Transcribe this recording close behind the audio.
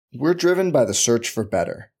We're driven by the search for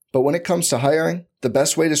better. But when it comes to hiring, the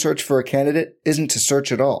best way to search for a candidate isn't to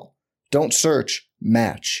search at all. Don't search,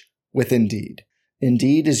 match with Indeed.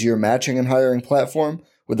 Indeed is your matching and hiring platform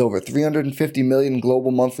with over 350 million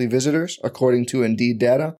global monthly visitors, according to Indeed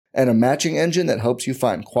data, and a matching engine that helps you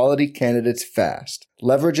find quality candidates fast.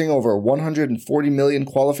 Leveraging over 140 million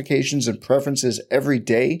qualifications and preferences every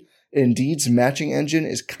day, Indeed's matching engine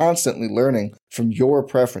is constantly learning from your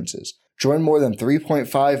preferences. Join more than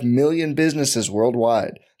 3.5 million businesses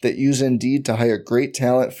worldwide that use Indeed to hire great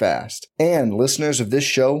talent fast. And listeners of this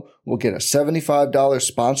show will get a $75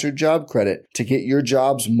 sponsored job credit to get your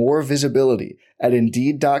jobs more visibility at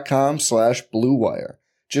Indeed.com/Blue Wire.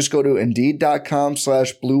 Just go to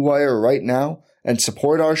Indeed.com/Blue Wire right now and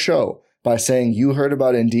support our show by saying you heard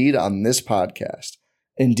about Indeed on this podcast.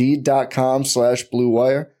 Indeed.com/Blue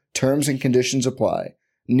Wire. Terms and conditions apply.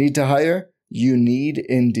 Need to hire? You need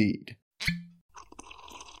Indeed.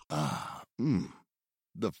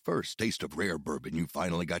 The first taste of rare bourbon you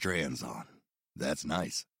finally got your hands on. That's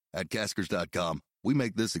nice. At Caskers.com, we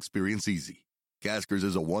make this experience easy. Caskers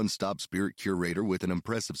is a one-stop spirit curator with an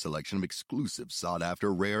impressive selection of exclusive,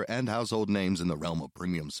 sought-after, rare, and household names in the realm of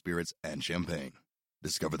premium spirits and champagne.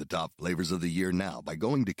 Discover the top flavors of the year now by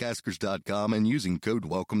going to Caskers.com and using code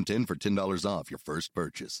WELCOME10 for $10 off your first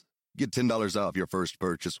purchase. Get $10 off your first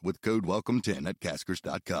purchase with code WELCOME10 at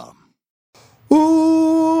Caskers.com.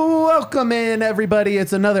 Ooh, welcome in, everybody.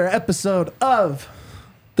 It's another episode of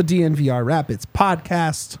the DNVR Rapids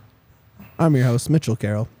podcast. I'm your host, Mitchell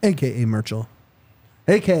Carroll, a.k.a. Merchel,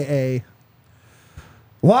 a.k.a.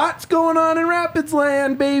 What's going on in Rapids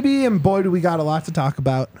land, baby? And boy, do we got a lot to talk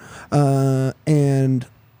about. And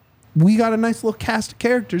we got a nice little cast of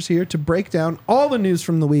characters here to break down all the news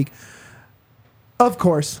from the week. Of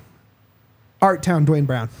course, Art Town Dwayne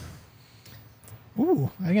Brown.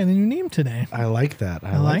 Ooh, I got a new name today. I like that.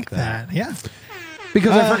 I like that. Yeah.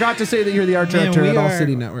 Because I forgot to say that you're the art director at All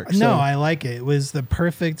City Network. No, I like it. It was the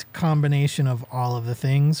perfect combination of all of the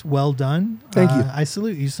things. Well done. Thank you. I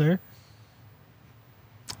salute you, sir.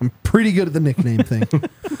 I'm pretty good at the nickname thing.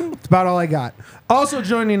 It's about all I got. Also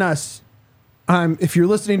joining us, if you're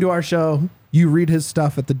listening to our show, you read his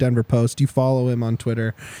stuff at the Denver Post. You follow him on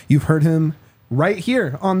Twitter. You've heard him right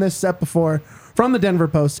here on this set before from the Denver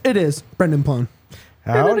Post. It is Brendan Plone.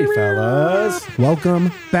 Howdy, fellas.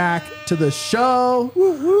 Welcome back to the show.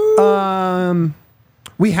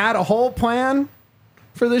 We had a whole plan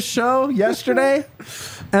for this show yesterday,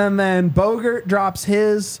 and then Bogert drops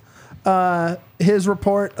his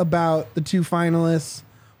report about the two finalists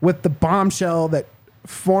with the bombshell that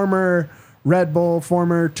former Red Bull,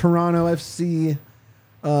 former Toronto FC,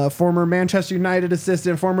 former Manchester United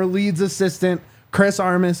assistant, former Leeds assistant, Chris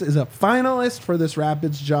Armas is a finalist for this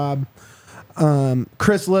Rapids job.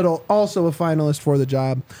 Chris Little, also a finalist for the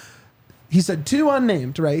job. He said two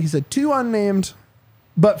unnamed, right? He said two unnamed,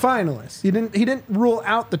 but finalists. He didn't rule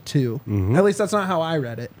out the two. Mm-hmm. At least that's not how I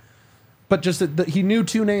read it. But just that he knew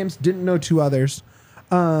two names, didn't know two others.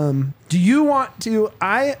 Do you want to?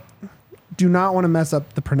 I do not want to mess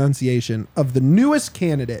up the pronunciation of the newest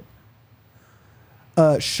candidate,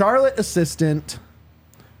 Charlotte assistant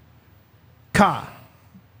Ka.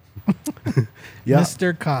 Yep.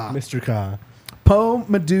 Mr. Ka. Mr. Ka. Po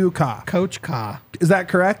Madu Ka. Coach Ka. Is that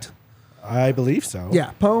correct? I believe so.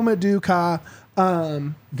 Yeah. Po Madu Ka.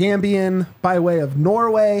 Gambian by way of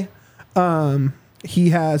Norway. He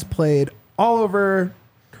has played all over,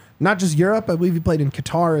 not just Europe. I believe he played in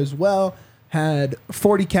Qatar as well. Had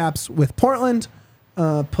 40 caps with Portland.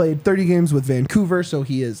 Played 30 games with Vancouver, so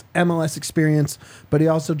he is MLS experience, but he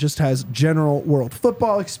also just has general world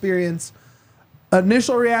football experience.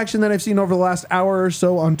 Initial reaction that I've seen over the last hour or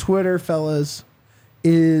so on Twitter, fellas,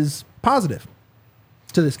 is positive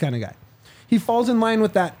to this kind of guy. He falls in line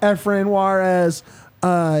with that Efrain Juarez,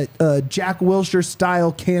 Jack Wilshere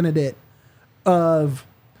style candidate of,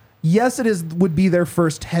 yes, would be their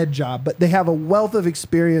first head job, but they have a wealth of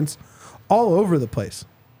experience all over the place.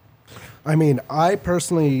 I mean, I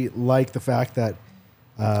personally like the fact that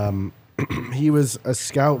he was a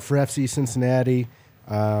scout for FC Cincinnati.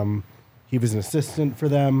 He was an assistant for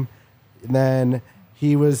them. And then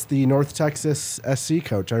he was the North Texas SC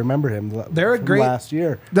coach. I remember him. They're a great last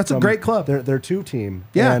year. That's a great club. Their two team.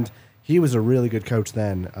 Yeah. And he was a really good coach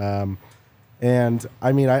then. And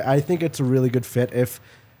I mean, I think it's a really good fit if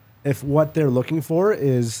what they're looking for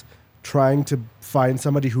is trying to find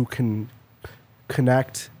somebody who can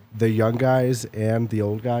connect the young guys and the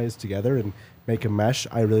old guys together and make a mesh.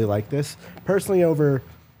 I really like this. Personally, over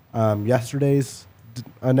yesterday's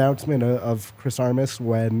announcement of Chris Armas,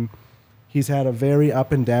 when he's had a very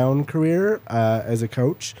up and down career as a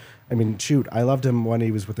coach. I mean, shoot, I loved him when he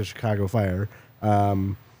was with the Chicago Fire.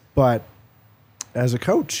 But as a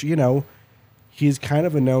coach, he's kind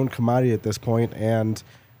of a known commodity at this point, and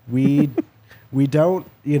we don't,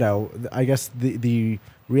 I guess the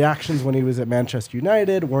reactions when he was at Manchester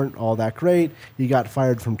United weren't all that great. He got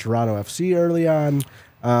fired from Toronto FC early on.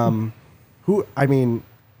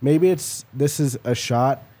 Maybe this is a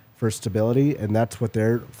shot for stability, and that's what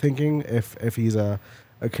they're thinking if he's a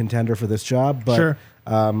contender for this job. But Sure.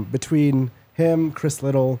 Between him, Chris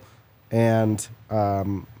Little, and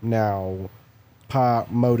now Pa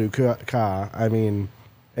Modu Ka, I mean,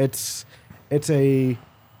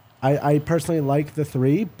 I personally like the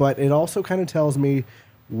three, but it also kind of tells me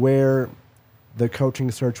where the coaching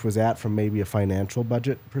search was at from maybe a financial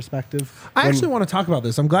budget perspective. I actually want to talk about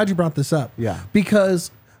this. I'm glad you brought this up. Yeah.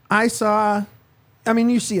 Because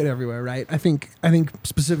you see it everywhere, right? I think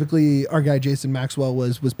specifically our guy Jason Maxwell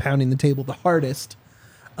was pounding the table the hardest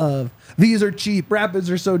of these are cheap, Rapids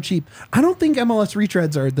are so cheap. I don't think MLS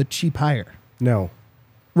retreads are the cheap hire. No.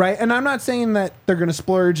 Right? And I'm not saying that they're going to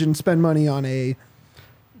splurge and spend money on a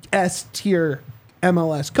S tier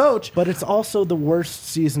MLS coach. But it's also the worst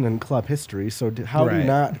season in club history. So how do you Right.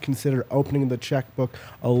 not consider opening the checkbook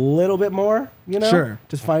a little bit more, Sure.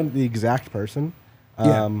 to find the exact person?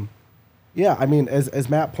 Yeah. Yeah, I mean, as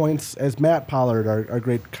Matt Pollard, our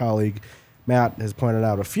great colleague, Matt has pointed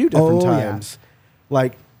out a few different times,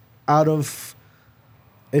 like out of,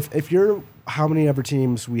 if you're, how many ever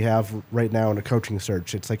teams we have right now in a coaching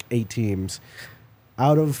search, it's like 8 teams.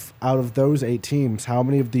 Out of those 8 teams, how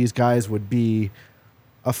many of these guys would be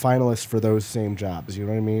a finalist for those same jobs? You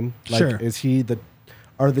know what I mean? Like, Sure.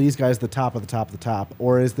 Are these guys the top of the top of the top?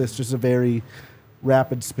 Or is this just a very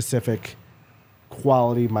Rapid specific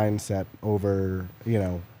quality mindset over,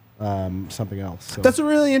 something else? So. That's a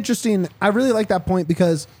really interesting. I really like that point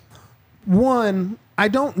because, one, I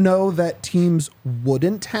don't know that teams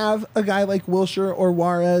wouldn't have a guy like Wilshere or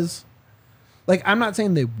Juarez. Like, I'm not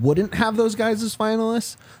saying they wouldn't have those guys as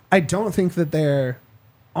finalists. I don't think that they're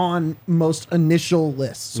on most initial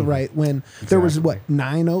lists, right? When there was,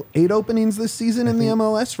 8 openings this season in the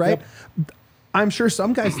MLS, right? Yep. I'm sure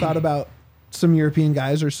some guys thought about some European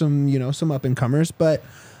guys or some up and comers, but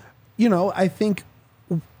I think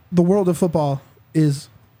the world of football is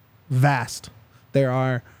vast. There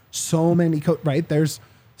are so many right? There's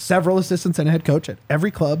several assistants and a head coach at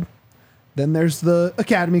every club. Then there's the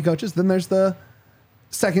academy coaches. Then there's the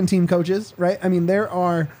second team coaches, right? I mean,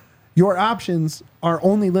 your options are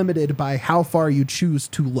only limited by how far you choose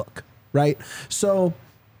to look, right? So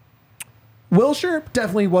Wilshere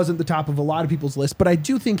definitely wasn't the top of a lot of people's list, but I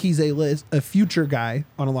do think he's a future guy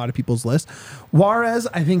on a lot of people's list. Juarez,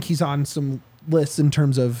 I think he's on some lists in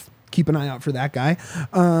terms of keep an eye out for that guy.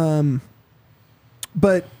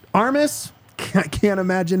 But Armas, I can't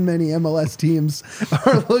imagine many MLS teams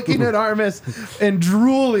are looking at Armas and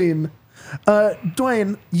drooling.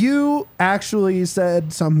 Dwayne, you actually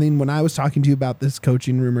said something when I was talking to you about this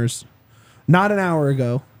coaching rumors not an hour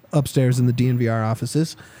ago upstairs in the DNVR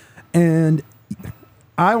offices. And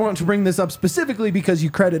I want to bring this up specifically because you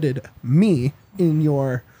credited me in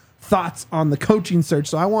your thoughts on the coaching search.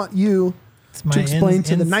 So I want you to explain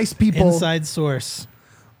to the nice people inside source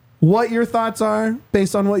what your thoughts are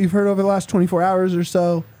based on what you've heard over the last 24 hours or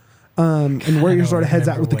so, and where your sort of head's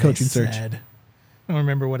at with the coaching search. I don't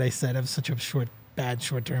remember what I said. I have such a bad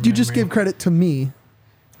short-term You just give credit to me.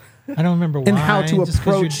 I don't remember why. And how to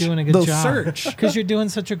approach you're doing a good the job. search. Because you're doing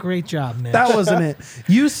such a great job, Mitch. That wasn't it.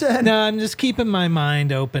 You said... No, I'm just keeping my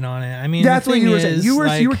mind open on it. I mean, that's the what thing you were saying. is, You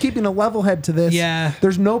were keeping a level head to this. Yeah.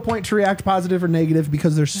 There's no point to react positive or negative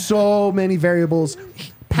because there's so many variables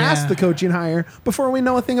past the coaching hire before we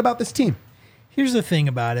know a thing about this team. Here's the thing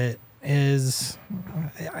about it is,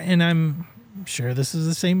 and I'm sure this is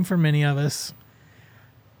the same for many of us,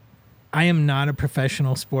 I am not a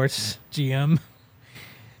professional sports GM,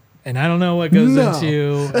 and I don't know what goes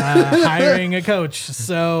into hiring a coach.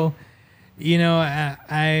 So,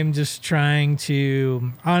 I'm just trying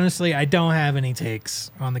to, honestly, I don't have any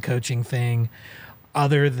takes on the coaching thing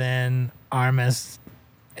other than Armas.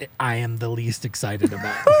 I am the least excited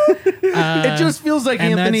about. It just feels like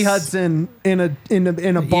Anthony Hudson in a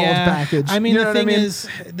bald package. I mean, the thing is,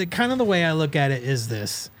 the way I look at it is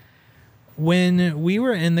this. When we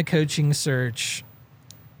were in the coaching search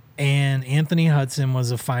and Anthony Hudson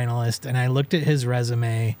was a finalist and I looked at his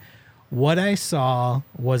resume, what I saw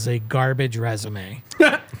was a garbage resume.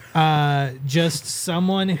 Just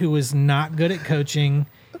someone who was not good at coaching.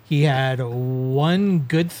 He had one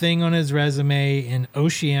good thing on his resume in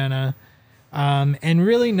Oceania, and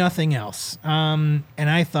really nothing else. And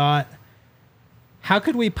I thought, how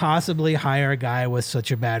could we possibly hire a guy with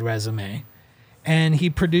such a bad resume? And he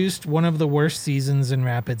produced one of the worst seasons in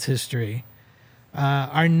Rapids history.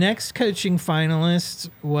 Our next coaching finalist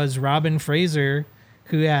was Robin Fraser,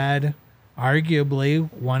 who had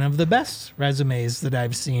arguably one of the best resumes that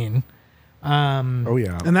I've seen. Oh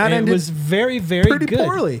yeah, And that It ended was very, very pretty good.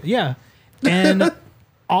 poorly. Yeah. And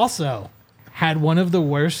also had one of the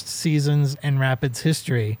worst seasons in Rapids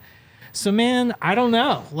history. So, man, I don't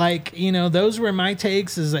know. Like, those were my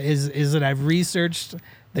takes is that I've researched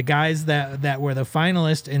the guys that were the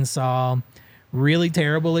finalists and saw really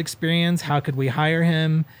terrible experience. How could we hire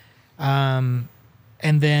him? And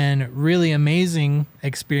then really amazing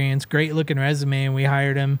experience, great looking resume, and we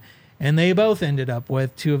hired him. And they both ended up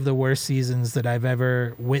with two of the worst seasons that I've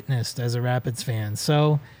ever witnessed as a Rapids fan.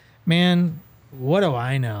 So, man, what do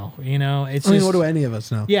I know? It's I mean, just, what do any of us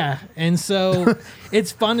know? yeah. And so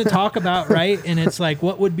it's fun to talk about, right? And it's like,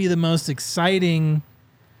 what would be the most exciting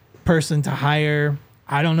person to hire?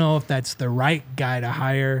 I don't know if that's the right guy to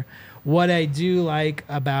hire. What I do like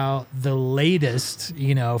about the latest,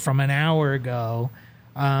 from an hour ago,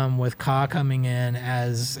 with Ka coming in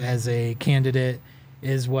as a candidate,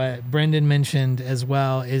 is what Brendan mentioned as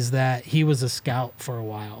well, is that he was a scout for a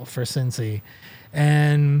while for Cincy.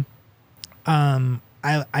 And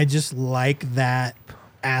I just like that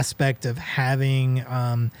aspect of having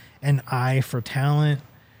an eye for talent,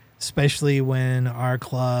 especially when our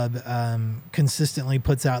club consistently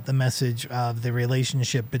puts out the message of the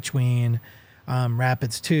relationship between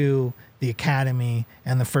Rapids 2, the academy,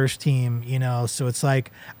 and the first team, So it's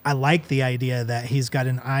like, I like the idea that he's got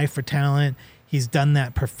an eye for talent. He's done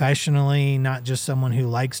that professionally, not just someone who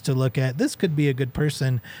likes to look at, this could be a good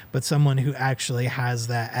person, but someone who actually has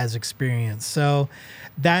that as experience. So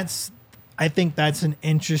I think that's an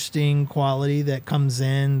interesting quality that comes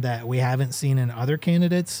in that we haven't seen in other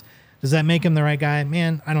candidates. Does that make him the right guy?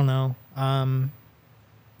 Man, I don't know.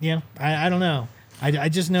 Yeah, I don't know. I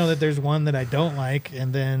just know that there's one that I don't like,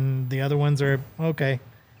 and then the other ones are okay.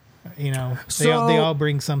 They all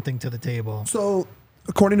bring something to the table. So,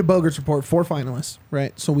 according to Bogert's report, 4 finalists,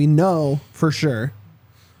 right? So we know for sure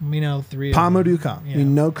We know 3 Pa of them. Maduka, Yeah. we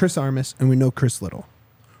know Chris Armas, and we know Chris Little,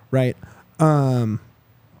 right?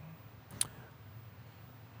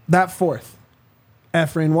 That 4th,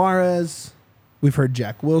 Efrain Juarez. We've heard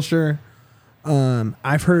Jack Wilshire.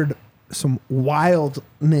 I've heard some wild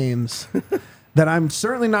names that I'm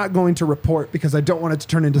certainly not going to report because I don't want it to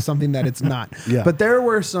turn into something that it's not. Yeah. But there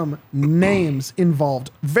were some names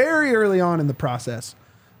involved very early on in the process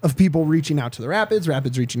of people reaching out to the Rapids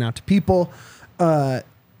reaching out to people.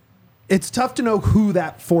 It's tough to know who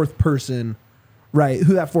that 4th person, right?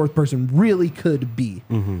 Who that 4th person really could be.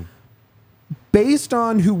 Mm-hmm. Based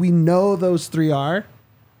on who we know those 3 are,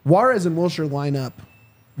 Juarez and Wilshire line up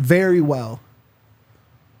very well.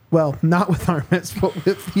 Well, not with Armas, but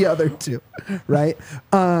with the other 2, right?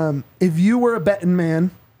 If you were a betting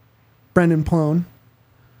man, Brendan Plone,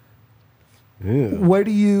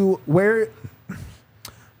 where,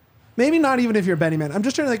 maybe not even if you're a betting man. I'm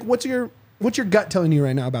just trying to what's your gut telling you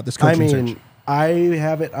right now about this coaching search? I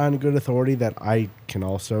have it on good authority that I can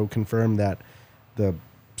also confirm that the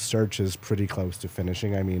search is pretty close to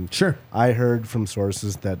finishing. Sure. I heard from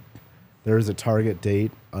sources that there is a target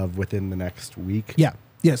date of within the next week. Yeah.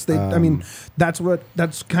 Yes.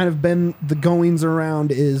 That's kind of been the goings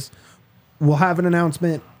around is we'll have an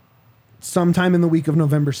announcement sometime in the week of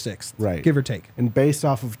November 6th. Right. Give or take. And based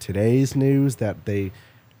off of today's news that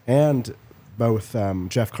both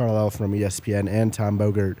Jeff Carlisle from ESPN and Tom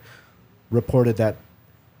Bogert reported that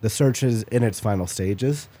the search is in its final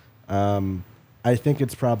stages. I think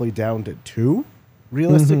it's probably down to 2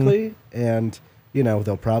 realistically. Mm-hmm. And,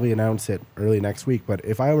 they'll probably announce it early next week. But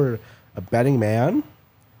if I were a betting man,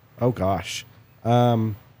 oh gosh.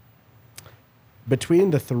 Between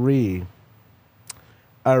the 3,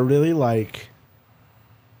 I really like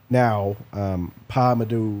now Pa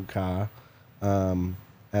Maduka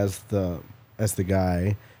as the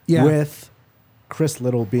guy, with Chris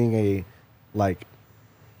Little being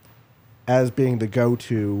as being the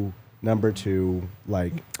go-to number 2.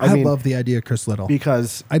 I love the idea of Chris Little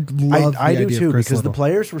because I do too because the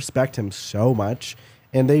players respect him so much,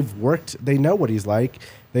 and they know what he's like.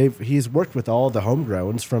 He's worked with all the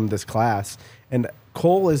homegrowns from this class, and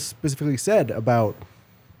Cole has specifically said about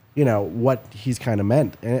what he's kind of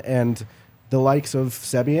meant, and the likes of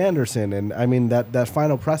Sebby Anderson, and that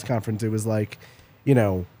final press conference, it was like, we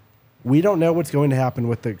don't know what's going to happen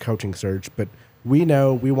with the coaching search, but we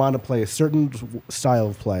know we want to play a certain style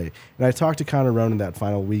of play. And I talked to Connor Ronan that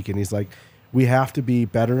final week, and he's like, we have to be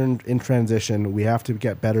better in transition. We have to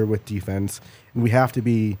get better with defense, and we have to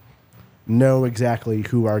be know exactly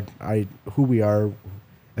who we are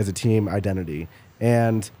as a team identity.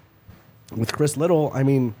 And with Chris Little, I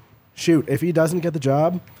mean, shoot, if he doesn't get the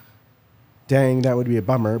job, dang, that would be a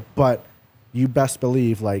bummer. But you best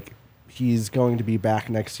believe, like, he's going to be back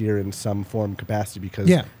next year in some form capacity because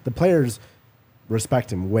the players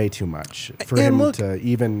respect him way too much for him to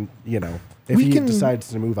even, if he decides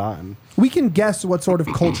to move on. We can guess what sort of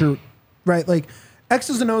culture, right? Like,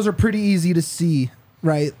 X's and O's are pretty easy to see,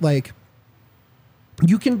 right? Like,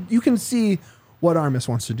 you can see what Armis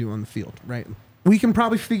wants to do on the field, right? We can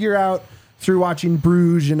probably figure out through watching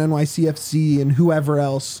Bruges and NYCFC and whoever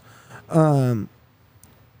else,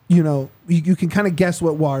 you can kind of guess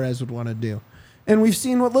what Juarez would want to do. And we've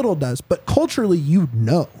seen what Little does, but culturally,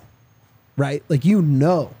 right? Like,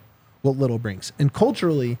 what Little brings. And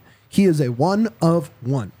culturally, he is a one of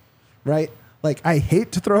one, right? Like, I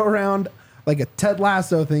hate to throw around like a Ted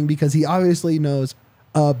Lasso thing because he obviously knows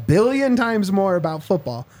a billion times more about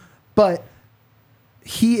football, but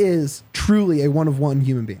he is truly a one of one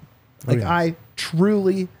human being. Like, I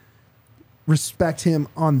truly respect him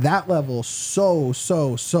on that level so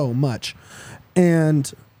much.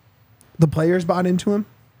 And the players bought into him,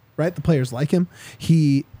 right? The players like him.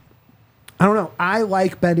 I don't know. I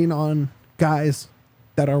like betting on guys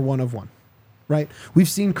that are one of one, right? We've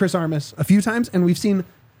seen Chris Armis a few times, and we've seen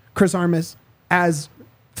Chris Armis as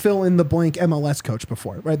fill in the blank MLS coach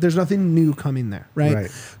before, right? There's nothing new coming there, right?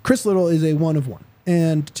 Chris Little is a one of one.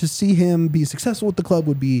 And to see him be successful with the club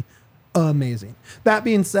would be amazing. That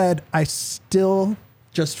being said, I still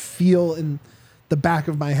just feel in the back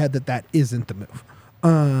of my head that isn't the move.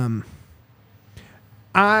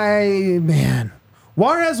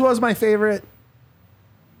 Juarez was my favorite,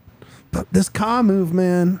 but this Ka move,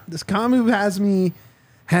 has me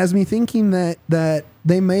thinking that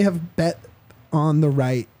they may have bet on the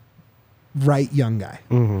right young guy.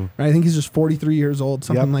 Mm-hmm. Right? I think he's just 43 years old,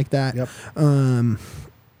 something like that. Yep.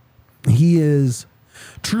 He is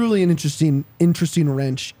truly an interesting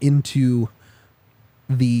wrench into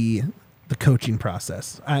the coaching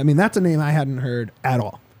process. I mean, that's a name I hadn't heard at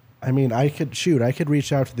all. I mean, I could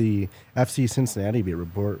reach out to the FC Cincinnati beat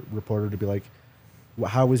reporter to be like,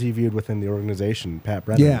 how was he viewed within the organization? Pat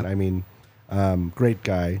Brennan. Yeah. I mean, great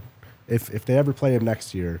guy. If they ever play him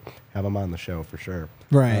next year, have him on the show for sure.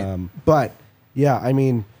 Right. But yeah, I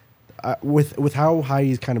mean, with how high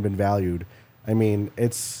he's kind of been valued, I mean,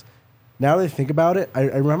 it's now that I think about it, I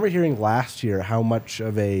remember hearing last year how much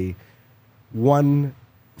of a one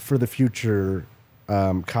for the future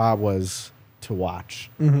Ka was to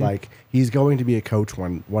watch. Mm-hmm. Like, he's going to be a coach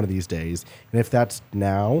one of these days, and if that's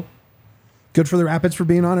now, good for the Rapids for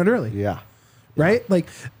being on it early. Yeah. Right? Like,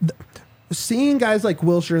 seeing guys like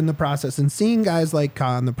Wilshire in the process and seeing guys like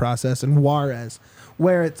Ka in the process and Juarez,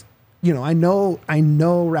 where it's, I know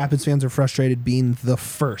Rapids fans are frustrated being the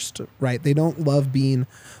first, right? They don't love being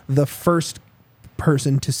the first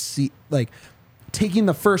person to see, like, taking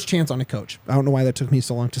the first chance on a coach. I don't know why that took me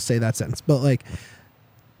so long to say that sentence, but, like,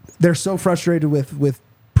 they're so frustrated with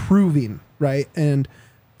proving, right? And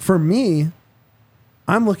for me,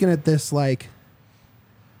 I'm looking at this like,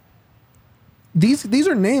 these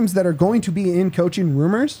are names that are going to be in coaching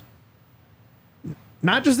rumors.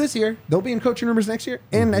 Not just this year. They'll be in coaching rumors next year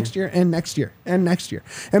and next year and next year and next year.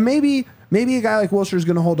 And maybe a guy like Wilshire is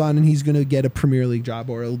going to hold on and he's going to get a Premier League job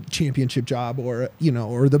or a championship job or,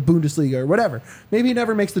 or the Bundesliga or whatever. Maybe he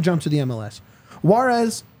never makes the jump to the MLS.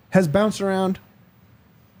 Juarez has bounced around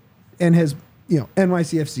and has,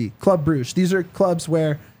 NYCFC, Club Bruges. These are clubs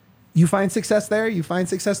where you find success there,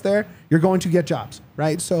 you're going to get jobs,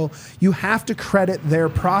 right? So you have to credit their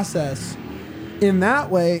process in that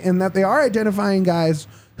way, and that they are identifying guys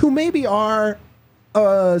who maybe are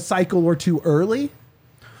a cycle or two early,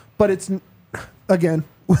 but it's, again,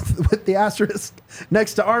 with the asterisk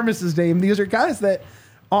next to Armis's name, these are guys that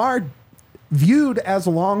are viewed as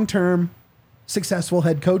long-term successful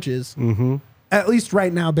head coaches, at least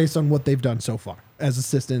right now, based on what they've done so far as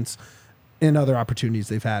assistants and other opportunities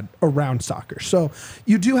they've had around soccer. So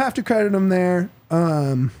you do have to credit them there.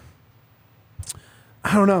 I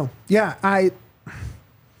don't know. Yeah,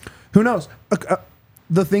 who knows?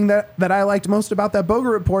 The thing that I liked most about that Boga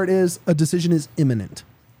report is a decision is imminent.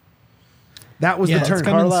 That was the term.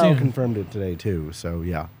 Carlisle confirmed it today too. So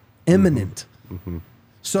yeah, imminent. Mm-hmm.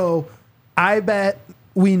 So I bet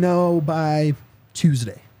we know by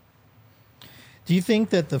Tuesday. Do you think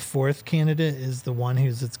that the fourth candidate is the one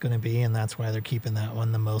who's it's going to be, and that's why they're keeping that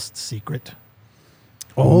one the most secret?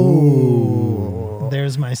 Oh,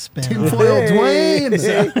 there's my spin. Tinfoil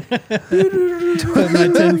Dwayne. Put my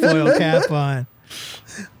tinfoil cap on.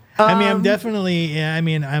 I mean, I'm definitely. Yeah, I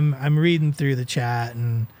mean, I'm reading through the chat,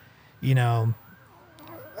 and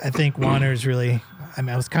I think Wander's really. I mean,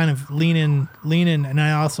 I was kind of leaning, and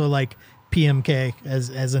I also like PMK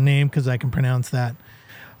as a name because I can pronounce that.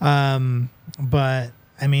 But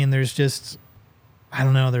I mean, there's just, I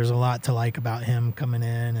don't know. There's a lot to like about him coming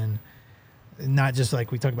in, and not just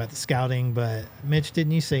like we talk about the scouting, but Mitch,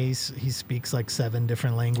 didn't you say he speaks like 7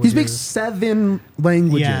 different languages? He speaks 7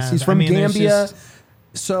 languages. Yeah, He's from Gambia. just-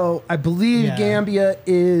 So I believe Yeah. Gambia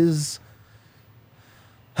is.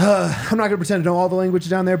 I'm not going to pretend to know all the languages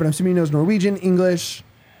down there, but I'm assuming he knows Norwegian, English,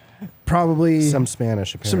 probably Some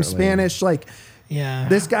Spanish, apparently. some Spanish. Like, Yeah,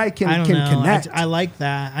 this guy I can don't know. connect. I like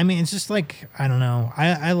that. I mean, it's just like, I don't know.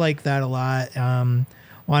 I like that a lot.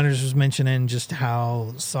 Wanders was mentioning just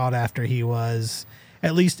how sought after he was,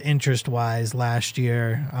 at least interest wise, last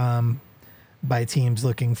year, by teams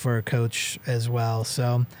looking for a coach as well.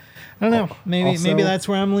 So I don't know. Maybe Also, that's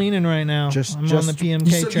where I'm leaning right now. I'm on the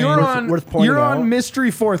PMK So train. worth pointing you're on out.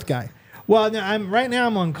 mystery fourth guy. Well, no,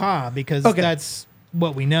 I'm on Ka because Okay. that's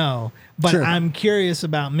what we know. But Sure. I'm curious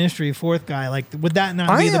about mystery fourth guy. Like, would that not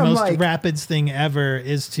be I the am, most like- rapids thing ever?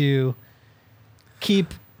 Is to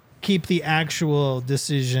keep the actual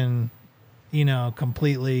decision,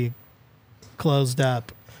 completely closed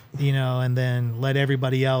up, and then let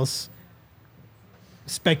everybody else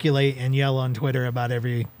speculate and yell on Twitter about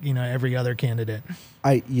every other candidate.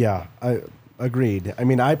 I agreed. I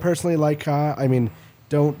mean, I personally like Ka. I mean,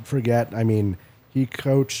 don't forget. I mean, he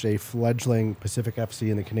coached a fledgling Pacific FC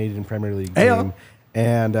in the Canadian Premier League Ayo. game,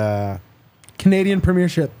 and Canadian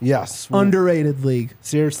Premiership. yes, Underrated league.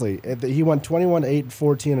 seriously, he won 21, 8,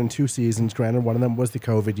 14 in 2 seasons. Granted, one of them was the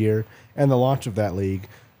COVID year and the launch of that league,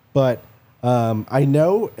 but I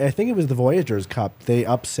think it was the Voyageurs Cup. They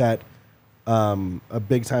upset a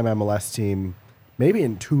big time MLS team, maybe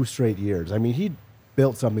in 2 straight years. I mean, he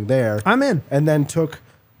built something there. I'm in. And then took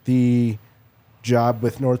the job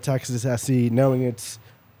with North Texas SC, knowing it's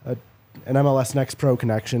an MLS Next Pro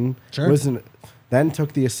connection. Sure. Then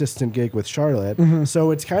took the assistant gig with Charlotte. Mm-hmm.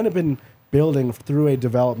 So it's kind of been building through a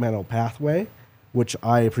developmental pathway, which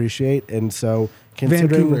I appreciate. And so considering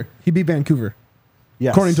Vancouver. He beat Vancouver.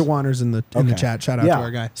 yes. According to Wanners in the Okay. chat. Shout out Yeah. to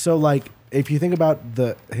our guy. So like, if you think about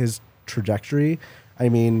his trajectory, I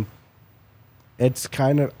mean, it's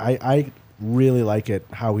kind of I really like it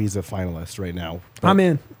how he's a finalist right now. But I'm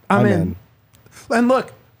in. I'm in. And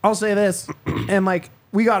look, I'll say this, and like,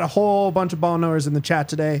 we got a whole bunch of ball knowers in the chat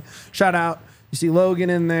today. Shout out. You see Logan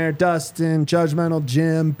in there, Dustin, Judgmental,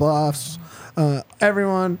 Jim, Buffs,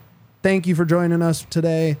 everyone. Thank you for joining us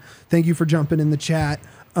today. Thank you for jumping in the chat.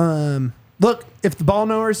 Look, if the ball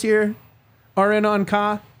knowers here are in on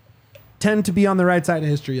Ka, tend to be on the right side of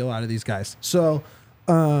history, a lot of these guys. So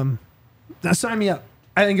sign me up.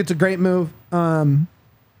 I think it's a great move. And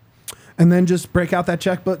then just break out that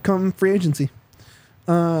checkbook come free agency.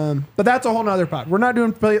 But that's a whole nother pod. We're not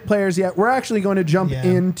doing players yet. We're actually going to jump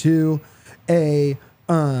into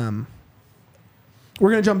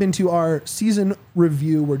our season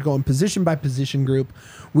review. We're going position by position group.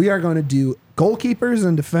 We are going to do goalkeepers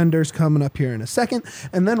and defenders coming up here in a second.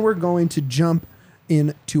 And then we're going to jump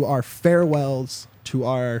into our farewells to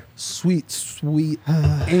our sweet, sweet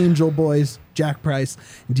angel boys, Jack Price,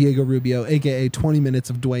 Diego Rubio, a.k.a. 20 minutes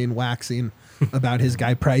of Dwayne waxing about his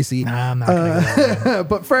guy Pricey. Nah, I'm not going to go there.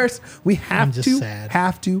 But first, we have just to, sad.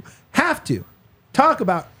 have to talk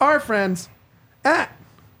about our friends at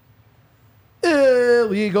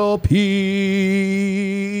Illegal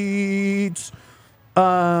Pete's.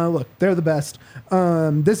 Look, they're the best.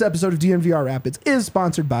 This episode of DNVR Rapids is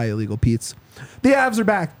sponsored by Illegal Pete's. The Avs are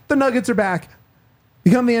back. The Nuggets are back.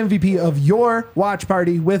 Become the MVP of your watch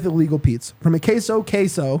party with Illegal Pete's. From a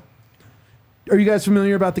queso. Are you guys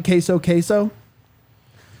familiar about the queso?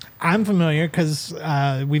 I'm familiar because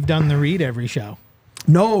we've done the read every show.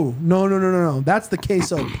 No. That's the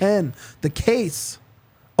queso pen. The case.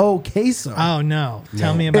 Queso. Oh, no.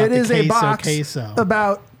 Tell me about It the is a box queso.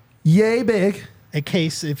 about yay big. A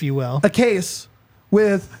case, if you will. A case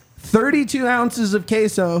with 32 ounces of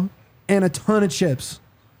queso and a ton of chips.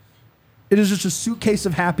 It is just a suitcase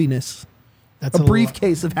of happiness. That's a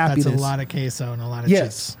briefcase of happiness. That's a lot of queso and a lot of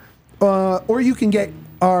Yes. chips. Or you can get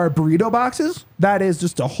our burrito boxes. That is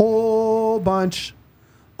just a whole bunch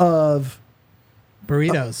of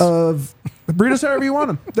Burritos. burritos, however you want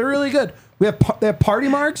them. They're really good. They have party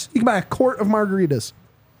marks. You can buy a quart of margaritas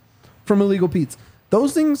from Illegal Pete's.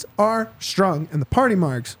 Those things are strong. And the party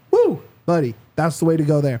marks, woo, buddy, that's the way to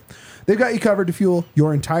go there. They've got you covered to fuel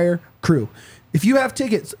your entire crew. If you have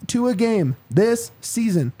tickets to a game this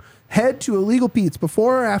season, head to Illegal Pete's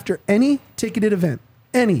before or after any ticketed event.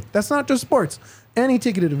 Any. That's not just sports. Any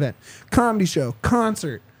ticketed event. Comedy show,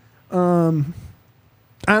 concert,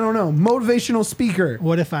 I don't know, motivational speaker.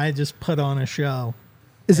 What if I just put on a show?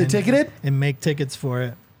 Is it ticketed? And make tickets for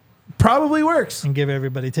it Probably works. and give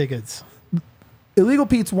everybody tickets. Illegal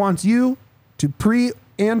Pete's wants you to pre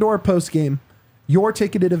and or post game your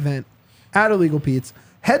ticketed event at Illegal Pete's.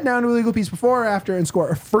 Head down to Illegal Pete's before or after and score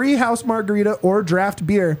a free house margarita or draft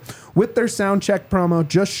beer with their sound check promo.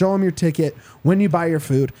 Just show them your ticket when you buy your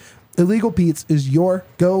food. Illegal Pete's is your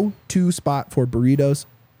go-to spot for burritos,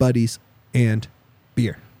 buddies, and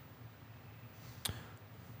beer.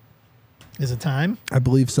 Is it time? I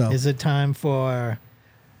believe so. Is it time for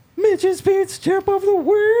Mitch's Pete's Tip of the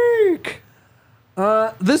Week?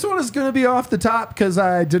 This one is going to be off the top because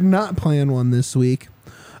I did not plan one this week.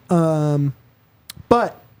 But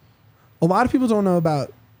a lot of people don't know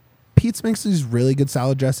about Pete's makes these really good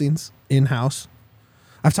salad dressings in-house.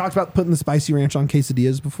 I've talked about putting the spicy ranch on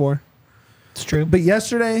quesadillas before. It's true. But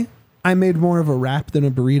yesterday, I made more of a wrap than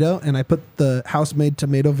a burrito, and I put the house-made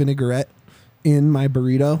tomato vinaigrette in my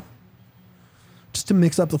burrito just to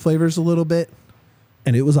mix up the flavors a little bit,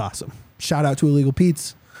 and it was awesome. Shout out to Illegal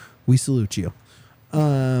Pete's. We salute you.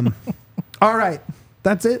 All right.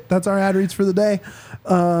 That's it. That's our ad reads for the day.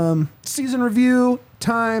 Season review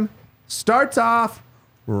time starts off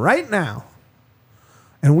right now.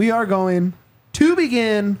 And we are going to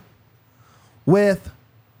begin with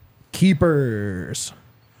keepers.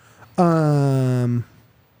 Let's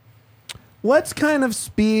kind of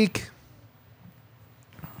speak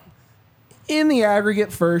in the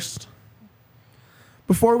aggregate first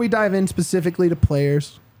before we dive in specifically to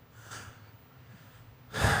players.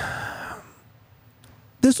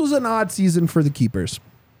 This was an odd season for the keepers.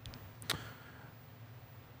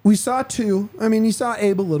 We saw two. I mean, you saw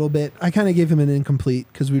Abe a little bit. I kind of gave him an incomplete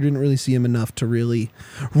because we didn't really see him enough to really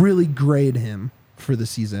grade him for the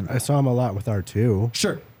season. I saw him a lot with R2.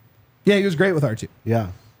 Sure. Yeah, he was great with R2.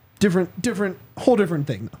 Yeah. Whole different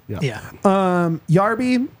thing, though. Yeah.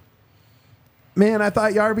 Yarby, man, I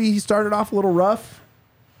thought Yarby, he started off a little rough.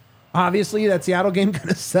 Obviously, that Seattle game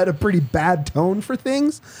kind of set a pretty bad tone for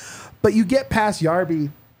things. But you get past Yarby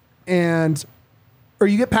or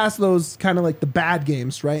you get past those kind of like the bad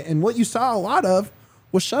games, right? And what you saw a lot of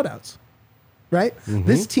was shutouts, right? Mm-hmm.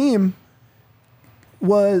 This team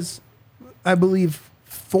was, I believe,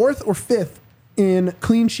 4th or 5th in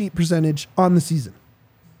clean sheet percentage on the season.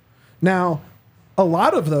 Now, a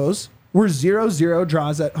lot of those were 0-0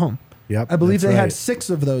 draws at home. Yep, I believe they had right. 6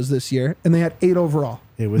 of those this year, and they had 8 overall.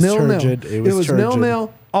 It was turgid. It was turgid.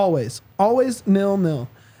 0-0, always 0-0.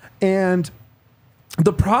 And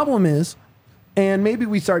the problem is, and maybe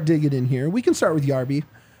we start digging in here. We can start with Yarby.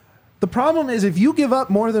 The problem is if you give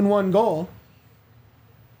up more than 1 goal,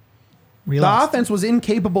 the offense was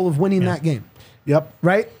incapable of winning that game. Yep.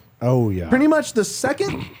 Right? Oh, yeah. Pretty much the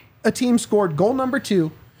second a team scored goal number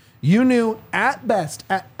 2, you knew at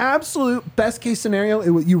absolute best case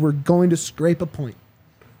scenario, you were going to scrape a point.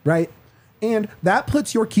 Right? And that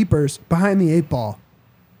puts your keepers behind the 8 ball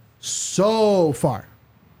so far.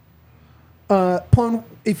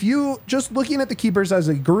 If you just looking at the keepers as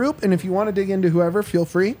a group, and if you want to dig into whoever, feel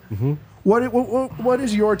free. Mm-hmm. What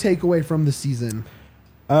is your takeaway from the season?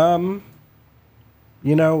 My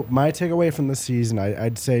takeaway from the season,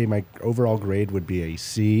 I'd say my overall grade would be a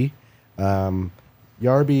C.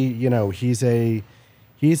 Yarby,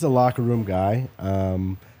 he's a locker room guy.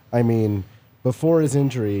 Before his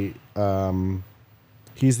injury,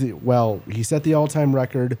 he set the all-time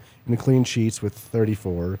record in clean sheets with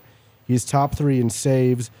 34. He's top 3 in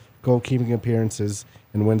saves, goalkeeping appearances,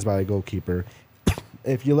 and wins by a goalkeeper.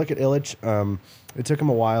 If you look at Illich, it took him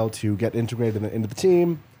a while to get integrated into the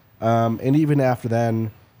team. And even after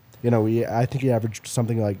then, I think he averaged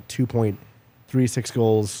something like 2.36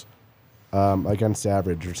 goals against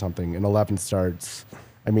average or something in 11 starts.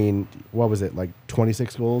 What was it, like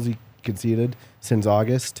 26 goals he conceded since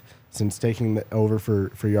August, since taking over for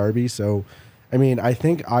Yarby. So, I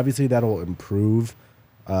think obviously that'll improve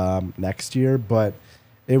next year, but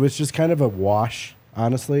it was just kind of a wash,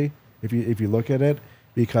 honestly, if you look at it,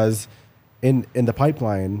 because in the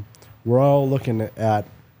pipeline, we're all looking at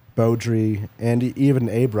Beaudry and even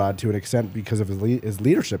Abrod to an extent because of his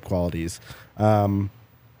leadership qualities.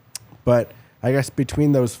 But I guess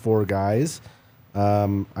between those 4 guys,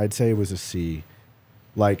 I'd say it was a C.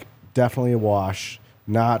 Like, definitely a wash,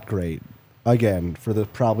 not great. Again, for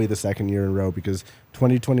probably the second year in a row, because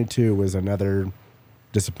 2022 was another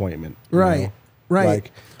disappointment. Right.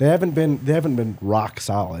 Like they haven't been rock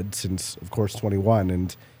solid since, of course, 21,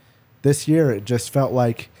 and this year it just felt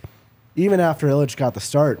like even after Illich got the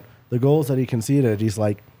start, the goals that he conceded, he's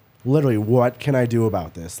like, literally, what can I do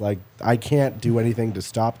about this? Like, I can't do anything to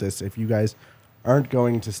stop this if you guys aren't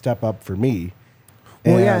going to step up for me.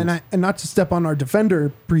 Well, and not to step on our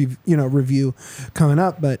defender review coming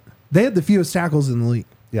up, but they had the fewest tackles in the league.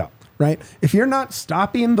 Yeah. Right? If you're not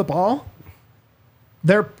stopping the ball,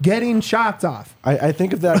 they're getting shots off. I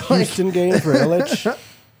think of that Houston game for Illich.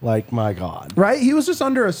 Like, my God. Right? He was just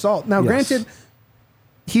under assault. Now, granted,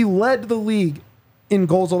 he led the league in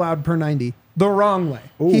goals allowed per 90 the wrong way.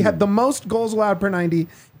 Ooh. He had the most goals allowed per 90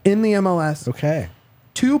 in the MLS. Okay.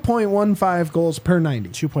 2.15 goals per 90.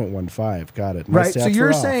 2.15. Got it. Right. So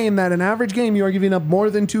you're saying that an average game you are giving up more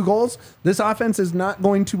than 2 goals. This offense is not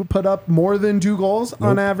going to put up more than 2 goals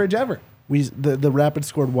on average ever. The Rapids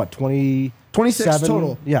scored what, 26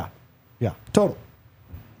 total. Yeah. Total.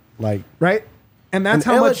 Like, right? And that's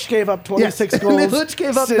how Illich much gave up 26 goals. Illich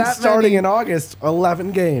gave up since that starting many. in August,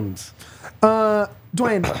 11 games.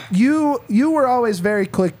 Dwayne, you were always very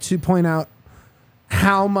quick to point out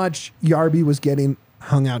how much Yarby was getting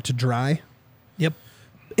hung out to dry. Yep.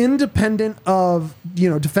 Independent of,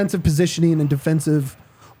 defensive positioning and defensive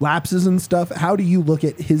lapses and stuff, how do you look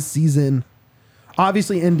at his season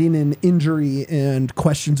obviously ending in injury and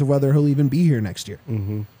questions of whether he'll even be here next year?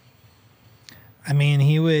 Mm-hmm. I mean,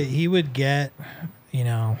 he would get,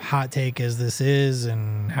 hot take as this is,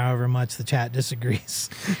 and however much the chat disagrees.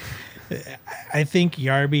 I think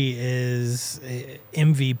Yarby is a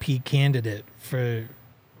MVP candidate for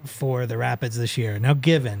the Rapids this year. Now,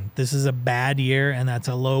 given this is a bad year and that's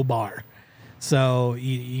a low bar, so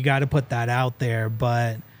you got to put that out there.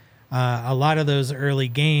 But a lot of those early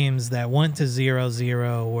games that went to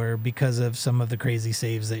 0-0 were because of some of the crazy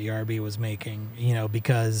saves that Yarby was making,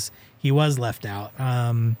 because he was left out.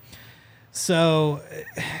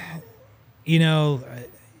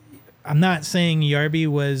 I'm not saying Yarby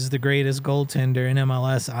was the greatest goaltender in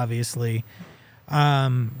MLS, obviously.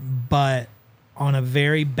 But on a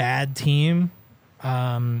very bad team,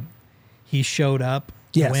 he showed up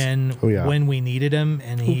when we needed him,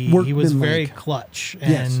 and he was very clutch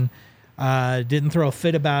and didn't throw a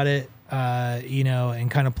fit about it, and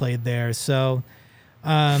kind of played there. So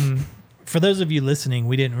for those of you listening,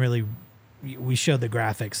 we showed the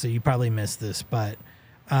graphics, so you probably missed this, but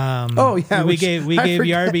we gave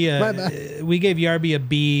Yarby a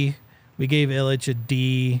B, we gave Illich a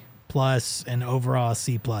D plus, and overall a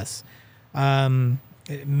C plus.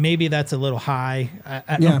 Maybe that's a little high.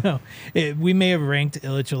 I don't know. We may have ranked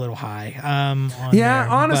Illich a little high.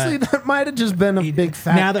 Honestly, that might have just been a big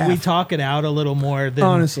fat now that F. we talk it out a little more, then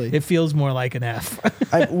honestly, it feels more like an F.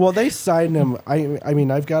 They signed him. I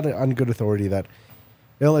mean, I've got it on good authority that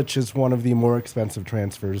Illich is one of the more expensive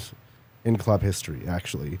transfers in club history,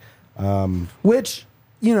 actually. Which,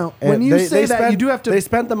 when you say that, you do have to... They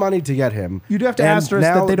spent the money to get him. You do have to asterisk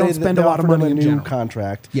that they don't spend a lot of money in new general.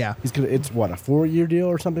 Contract. Yeah. It's what, a 4-year deal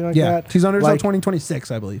or something like that? He's under until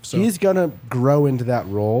 2026, I believe. So he's going to grow into that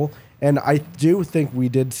role. And I do think we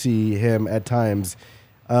did see him at times.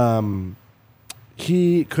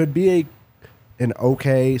 He could be an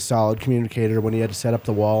okay, solid communicator when he had to set up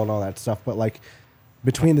the wall and all that stuff. But,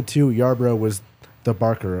 between the two, Yarbrough was the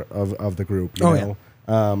Barker of the group. You know?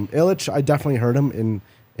 Illich, I definitely heard him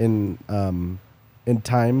in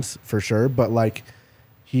times for sure, but I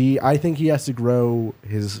think he has to grow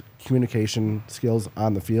his communication skills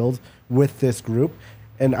on the field with this group,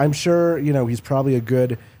 and I'm sure he's probably a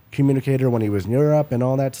good communicator when he was in Europe and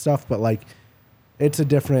all that stuff. But it's a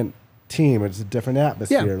different team, it's a different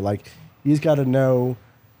atmosphere. Yeah. He's got to know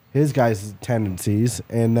his guys' tendencies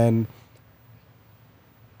and then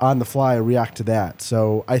on the fly react to that.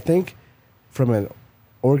 So I think from an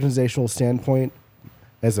organizational standpoint,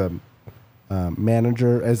 as a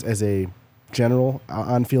manager, as a general,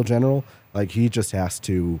 on-field general, he just has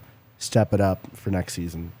to step it up for next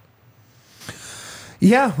season.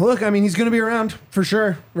 Yeah, look, I mean, he's going to be around for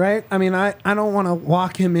sure, right? I mean, I don't want to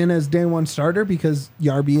lock him in as day one starter because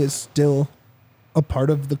Yarby is still a part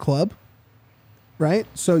of the club, right?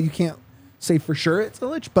 So you can't say for sure it's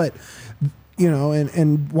Illich, but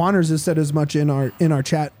and Wanners has said as much in our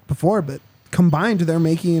chat before, but combined they're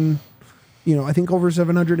making, I think over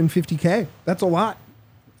 $750K. That's a lot,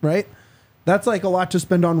 right? That's a lot to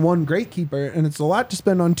spend on one great keeper, and it's a lot to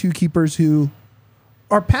spend on 2 keepers who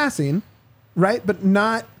are passing, right? But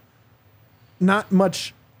not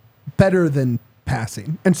much better than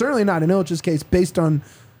passing, and certainly not in Illich's case based on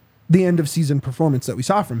the end of season performance that we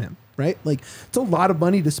saw from him, right? It's a lot of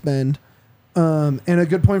money to spend. And a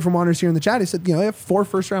good point from Wanners here in the chat. He said, I have 4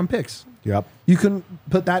 first-round picks. Yep. You can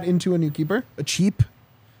put that into a new keeper, a cheap,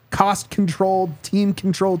 cost-controlled,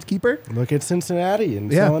 team-controlled keeper. Look at Cincinnati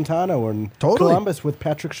and Salentano and Columbus with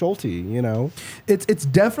Patrick Schulte, It's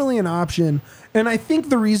definitely an option. And I think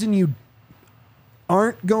the reason you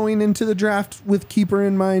aren't going into the draft with keeper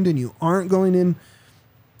in mind and you aren't going in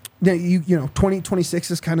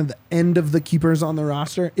 2026 is kind of the end of the keepers on the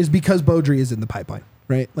roster is because Beaudry is in the pipeline,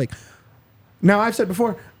 right? Like, now I've said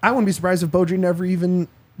before, I wouldn't be surprised if Beaudry never even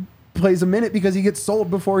plays a minute because he gets sold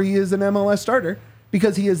before he is an MLS starter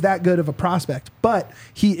because he is that good of a prospect. But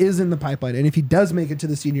he is in the pipeline, and if he does make it to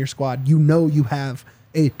the senior squad, you have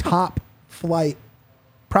a top flight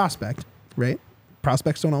prospect, right?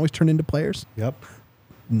 Prospects don't always turn into players. Yep.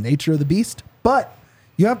 Nature of the beast. But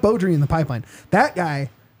you have Beaudry in the pipeline. That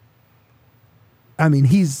guy, I mean,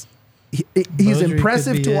 he's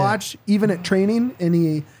impressive to watch even at training, and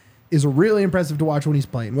he is really impressive to watch when he's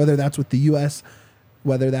playing, whether that's with the U.S.,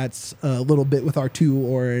 whether that's a little bit with R2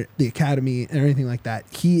 or the academy and anything like that.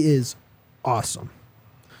 He is awesome.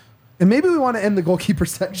 And maybe we want to end the goalkeeper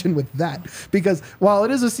section with that, because while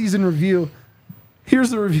it is a season review,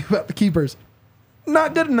 here's the review about the keepers.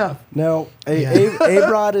 Not good enough. No,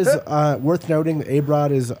 Abrod is worth noting. That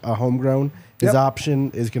Abrod is a homegrown. His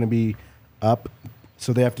option is going to be up,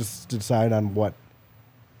 so they have to decide on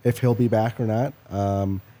if he'll be back or not.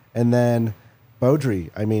 And then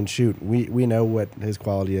Beaudry, I mean, shoot, we know what his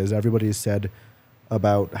quality is. Everybody's said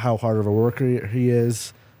about how hard of a worker he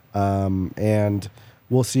is, and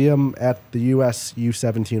we'll see him at the U.S.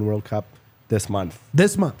 U17 World Cup this month.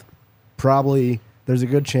 This month. Probably. There's a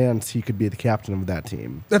good chance he could be the captain of that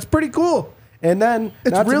team. That's pretty cool. And then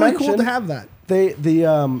it's really cool to have that.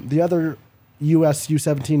 The other U.S.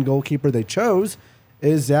 U17 goalkeeper they chose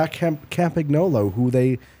is Zach Campagnolo,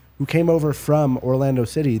 who came over from Orlando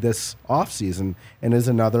City this offseason and is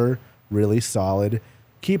another really solid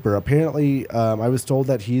keeper. Apparently, I was told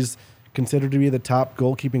that he's considered to be the top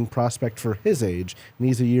goalkeeping prospect for his age, and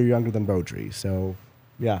he's a year younger than Beaudry. So,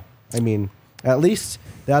 yeah, I mean, at least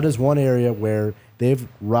that is one area where they've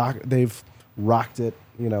rocked it,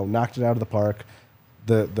 knocked it out of the park.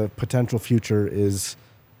 The potential future is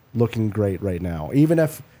looking great right now. Even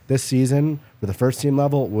if this season for the first team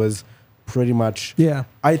level was pretty much,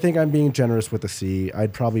 I think I'm being generous with a C.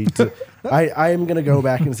 I'd probably I am going to go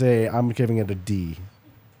back and say I'm giving it a D.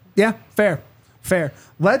 Yeah, fair.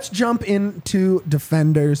 Let's jump into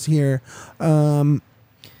defenders here. All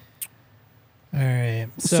right.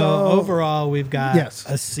 So overall, we've got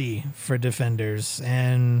a C for defenders,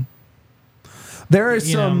 and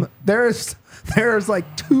there's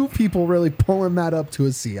like two people really pulling that up to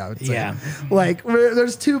a C, I would say. Yeah. Like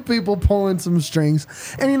there's two people pulling some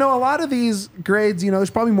strings, and a lot of these grades, there's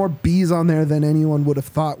probably more B's on there than anyone would have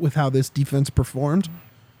thought with how this defense performed,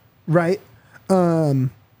 right?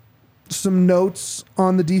 Some notes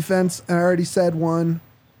on the defense. I already said one.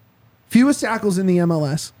 Fewest tackles in the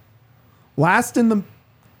MLS. Last in the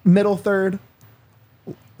middle third,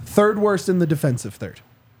 third worst in the defensive third.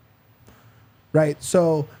 Right?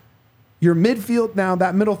 So your midfield, now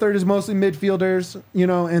that middle third is mostly midfielders,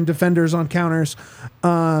 and defenders on counters.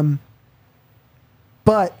 But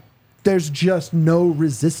there's just no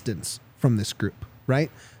resistance from this group,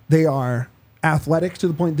 right? They are athletic to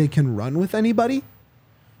the point they can run with anybody,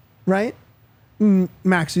 right?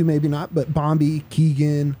 Maxu maybe not, but Bombi,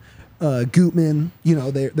 Keegan, Gutman,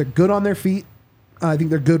 they're good on their feet. I think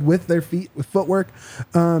they're good with their feet, with footwork.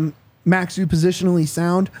 Maxu positionally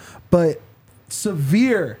sound, but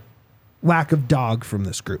severe lack of dog from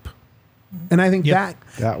this group. And I think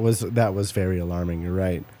that was very alarming. You're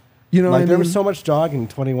right. There was so much dog in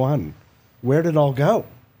 21. Where did it all go?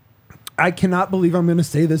 I cannot believe I'm going to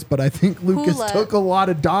say this, but I think Lucas took a lot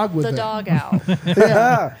of dog with him. The dog out.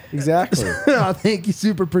 Yeah, exactly. Thank you,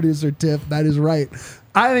 super producer Tiff. That is right.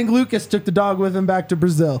 I think Lucas took the dog with him back to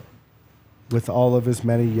Brazil. With all of his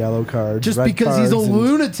many yellow cards. Just because he's a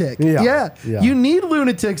lunatic. Yeah. You need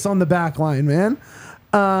lunatics on the back line, man.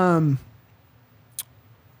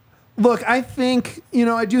 Look, I think,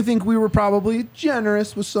 I do think we were probably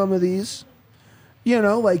generous with some of these.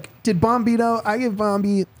 Did Bombito? I gave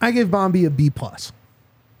Bombi a B+.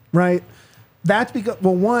 Right? That's because,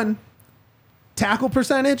 one, tackle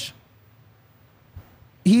percentage,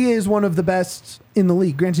 he is one of the best in the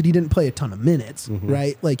league. Granted, he didn't play a ton of minutes,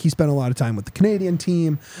 right? Like, he spent a lot of time with the Canadian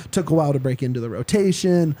team, took a while to break into the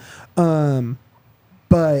rotation.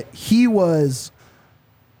 But he was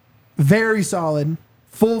very solid,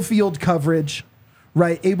 full field coverage,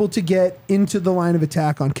 right? Able to get into the line of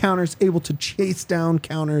attack on counters, able to chase down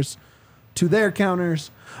counters to their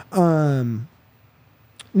counters.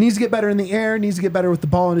 Needs to get better in the air, needs to get better with the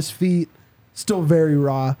ball on his feet. Still very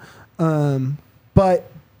raw.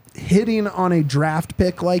 But hitting on a draft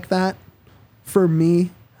pick like that, for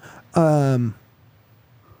me, that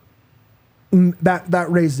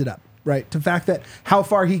raised it up, right? To the fact that how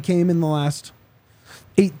far he came in the last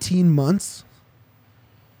 18 months,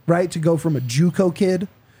 right? To go from a JUCO kid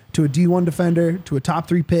to a D1 defender, to a top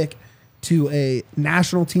 3 pick, to a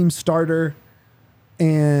national team starter,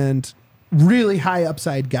 and really high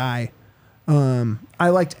upside guy. I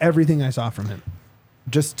liked everything I saw from him.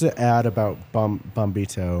 Just to add about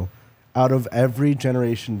Bombito, out of every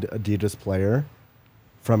generation Adidas player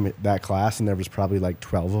from that class, and there was probably like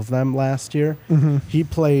 12 of them last year,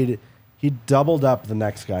 he doubled up the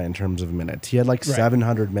next guy in terms of minutes. He had like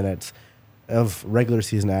 700 minutes of regular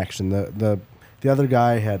season action. The other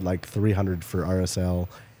guy had like 300 for RSL,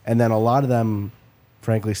 and then a lot of them,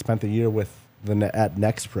 frankly, spent the year with at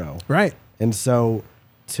Next Pro. Right. And so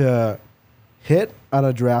to hit on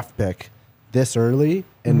a draft pick this early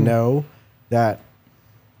and know that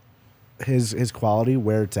his quality,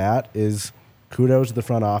 where it's at, is kudos to the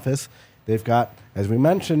front office. They've got, as we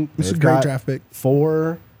mentioned, it's a great draft pick.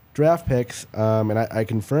 4 draft picks, and I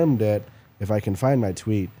confirmed it if I can find my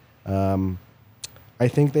tweet. I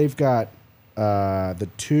think they've got the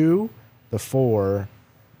 2, the 4,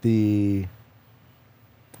 the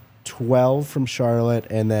 12 from Charlotte,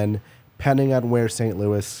 and then depending on where St.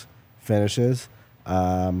 Louis finishes,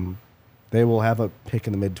 they will have a pick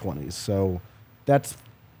in the mid-20s. So that's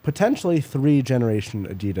potentially 3 generation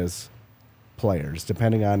Adidas players,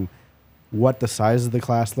 depending on what the size of the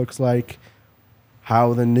class looks like,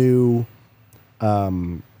 how the new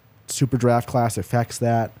super draft class affects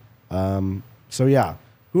that. So yeah,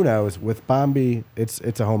 who knows? With Bombi,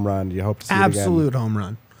 it's a home run. You hope to see absolute it again. home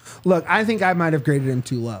run. Look, I think I might have graded him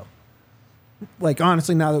too low. Like,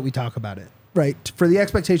 honestly, now that we talk about it, right? For the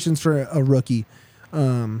expectations for a rookie,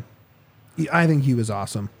 I think he was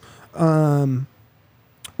awesome.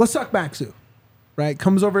 Let's talk Maxu, right?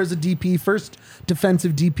 Comes over as a DP, first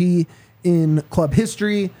defensive DP in club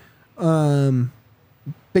history.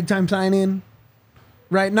 Big time signing,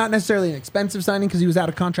 right? Not necessarily an expensive signing because he was out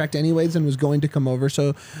of contract anyways and was going to come over.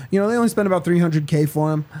 So, they only spent about $300K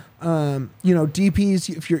for him. DPs,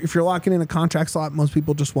 if you're locking in a contract slot, most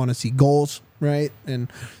people just want to see goals, right? And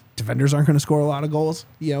defenders aren't going to score a lot of goals.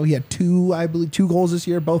 He had 2 goals this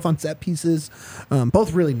year, both on set pieces,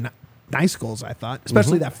 both really nice goals, I thought,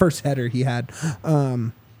 especially that first header he had.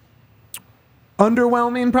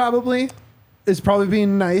 Underwhelming, probably. Is probably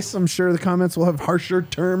being nice. I'm sure the comments will have harsher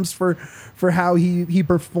terms for how he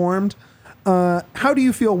performed. How do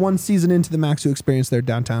you feel one season into the Maxu experience there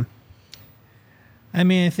downtown? I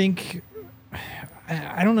mean, I think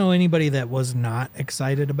I don't know anybody that was not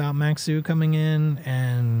excited about Maxu coming in,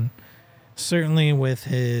 and certainly with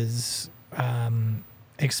his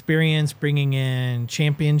experience bringing in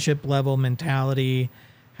championship level mentality,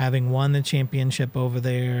 having won the championship over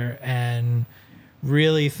there, and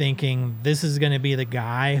really thinking this is going to be the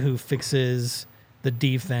guy who fixes the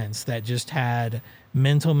defense that just had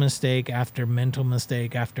mental mistake after mental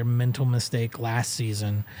mistake after mental mistake last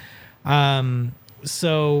season.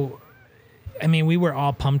 So, I mean, we were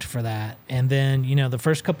all pumped for that. And then, the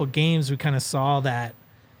first couple of games, we kind of saw that,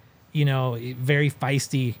 very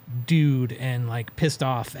feisty dude and like pissed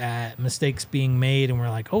off at mistakes being made. And we're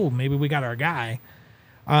like, oh, maybe we got our guy.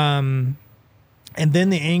 And then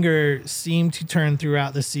the anger seemed to turn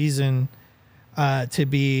throughout the season to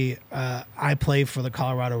be I play for the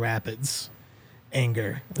Colorado Rapids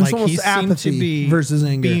anger. It's like he seemed to be versus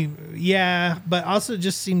anger. But also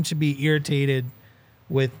just seemed to be irritated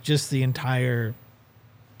with just the entire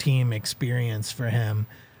team experience for him.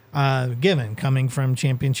 Given coming from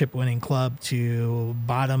championship winning club to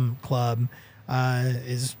bottom club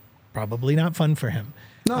is probably not fun for him.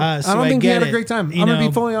 No, I don't think he had a great time. I'm going to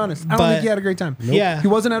be fully honest. I don't think he had a great time. Nope. Yeah. He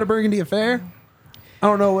wasn't at a Burgundy affair. I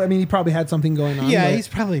don't know. I mean, he probably had something going on. Yeah, he's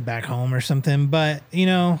probably back home or something. But,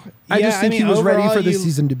 I just think he was ready for the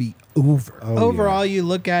season to be over. Overall, you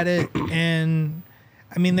look at it, and,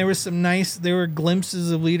 I mean, there were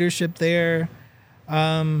glimpses of leadership there.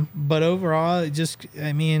 But overall, it just,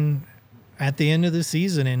 I mean, at the end of the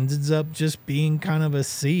season, it ends up just being kind of a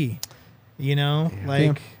C.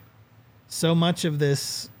 So much of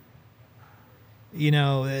this,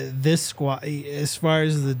 this squad, as far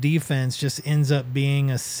as the defense, just ends up being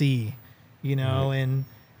a C, and,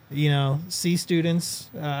 C students,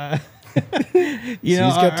 are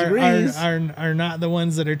not the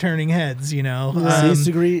ones that are turning heads, C's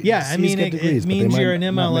degree, yeah, I mean, it means you're an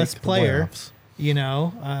MLS player,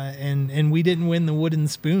 playoffs. And we didn't win the wooden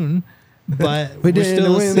spoon. But we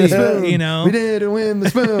didn't win the spoon. We didn't win the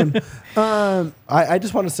spoon. I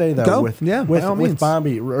just want to say though, with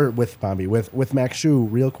Max Shu,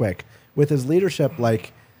 real quick, with his leadership,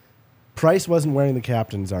 like Price wasn't wearing the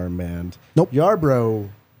captain's armband. Nope.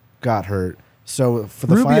 Yarbrough got hurt, so for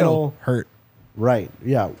the Rubio final hurt. Right.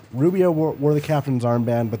 Yeah. Rubio wore the captain's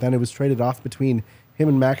armband, but then it was traded off between him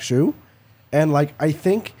and Max Shu. And like, I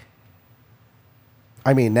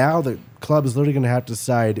mean, now the club is literally going to have to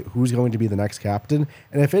decide who's going to be the next captain.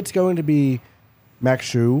 And if it's going to be Max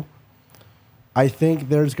Shu, I think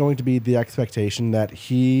there's going to be the expectation that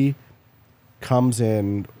he comes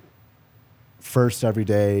in first every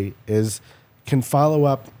day, can follow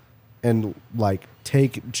up and like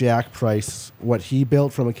take Jack Price, what he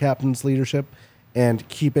built from a captain's leadership, and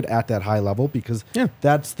keep it at that high level, because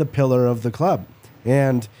that's the pillar of the club.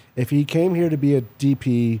 And if he came here to be a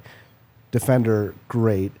DP defender,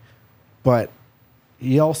 great, but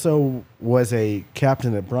he also was a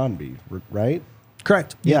captain at Brøndby, right?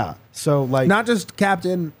 Correct. Yeah. So like, not just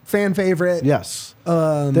captain, fan favorite. yes.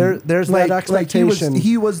 There's that expectation.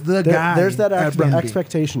 He was the guy. There's that at Brøndby.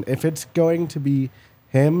 expectation. If it's going to be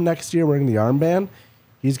him next year wearing the armband,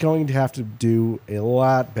 he's going to have to do a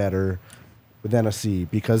lot better than a C,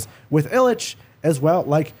 because with Illich as well,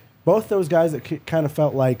 like both those guys that kind of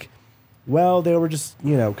felt like, well, they were just,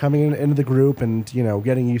 coming into the group and,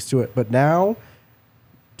 getting used to it. But now,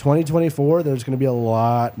 2024, there's going to be a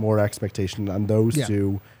lot more expectation on those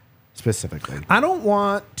two specifically. I don't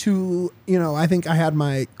want to, I think I had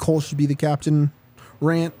my Cole should be the captain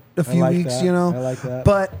rant a few weeks, I like that.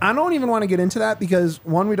 But I don't even want to get into that because,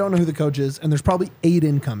 one, we don't know who the coach is, and there's probably 8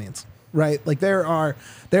 incomings, right? Like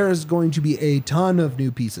there is going to be a ton of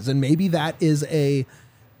new pieces, and maybe that is a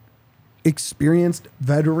experienced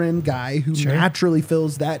veteran guy who naturally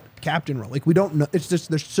fills that captain role. Like we don't know. It's just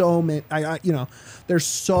there's so many. There's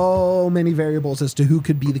so many variables as to who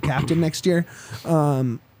could be the captain next year.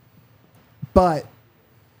 But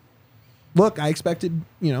look, I expected.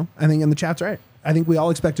 I think in the chat's right. I think we all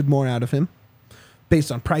expected more out of him,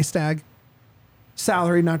 based on price tag,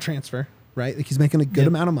 salary, not transfer. Right? Like he's making a good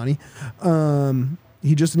amount of money.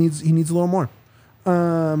 He just needs a little more.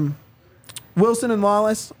 Wilson and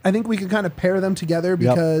Lawless, I think we can kind of pair them together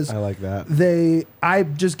because I like that. I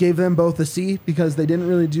just gave them both a C because they didn't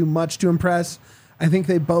really do much to impress. I think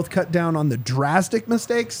they both cut down on the drastic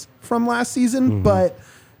mistakes from last season, but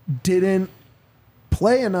didn't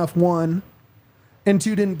play enough, 1, and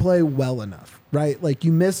 2, didn't play well enough, right? Like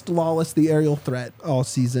you missed Lawless, the aerial threat, all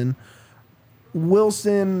season.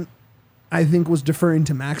 Wilson, I think, was deferring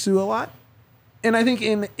to Maxu a lot. And I think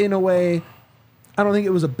in a way, I don't think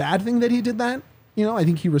it was a bad thing that he did that. I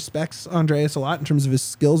think he respects Andreas a lot in terms of his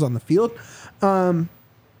skills on the field.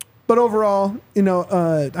 But overall,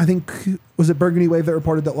 I think, was it Burgundy Wave that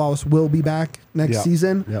reported that Lawless will be back next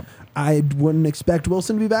season? Yep. I wouldn't expect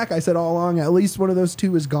Wilson to be back. I said all along, at least one of those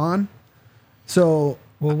two is gone. So,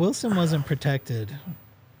 well, Wilson wasn't protected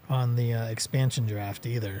on the expansion draft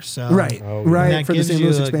either. So right, that for gives the St.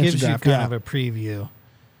 Louis expansion draft, kind of a preview.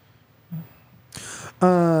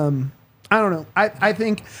 I don't know. I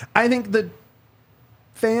think the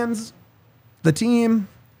fans, the team,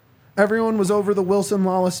 everyone was over the Wilson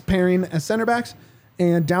Lawless pairing as center backs,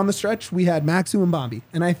 and down the stretch we had Maxu and Bombi.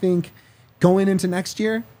 And I think going into next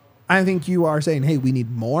year, I think you are saying, hey, we need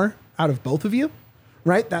more out of both of you,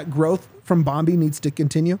 right? That growth from Bombi needs to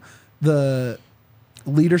continue. The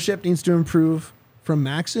leadership needs to improve from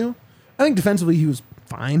Maxu. I think defensively he was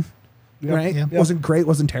fine. Right? Yep. Wasn't great,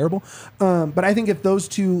 wasn't terrible. But I think if those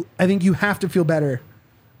two, I think you have to feel better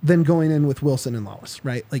than going in with Wilson and Lawless,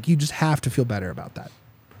 right? Like you just have to feel better about that.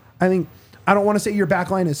 I don't want to say your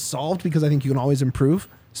back line is solved because I think you can always improve,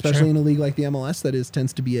 especially in a league like the MLS that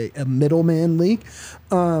tends to be a middleman league.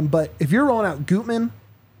 But if you're rolling out Gutman,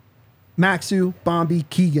 Maxu, Bombi,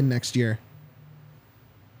 Keegan next year,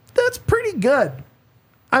 that's pretty good.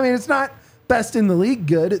 I mean, it's not best in the league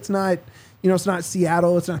good. It's not, it's not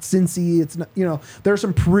Seattle. It's not Cincy. It's not, there are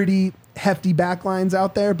some pretty hefty backlines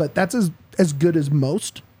out there, but that's as good as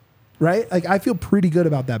most, right? Like I feel pretty good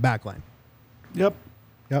about that backline. Yep.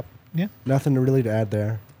 Yeah. Nothing really to add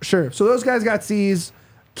there. Sure. So those guys got C's.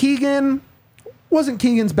 Keegan wasn't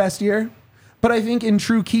Keegan's best year, but I think in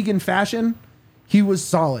true Keegan fashion, he was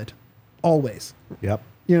solid always. Yep.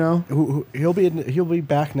 He'll be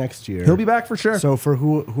back next year. He'll be back for sure. So for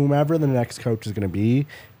whomever the next coach is going to be,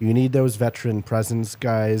 you need those veteran presence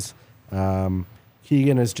guys.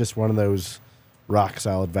 Keegan is just one of those rock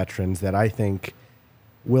solid veterans that I think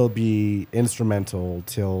will be instrumental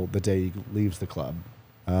till the day he leaves the club,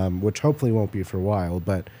 which hopefully won't be for a while.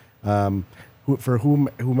 But for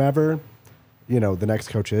whomever the next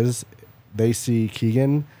coach is, they see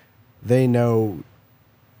Keegan, they know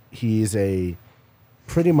he's a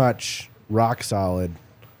pretty much rock solid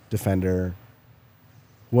defender,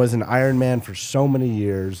 was an Iron Man for so many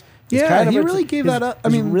years. He really gave that up. I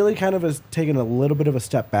mean, really kind of has taken a little bit of a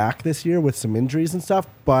step back this year with some injuries and stuff,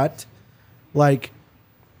 but like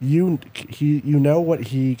you know what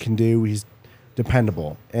he can do. He's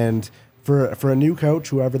dependable. And for a new coach,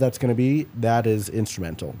 whoever that's going to be, that is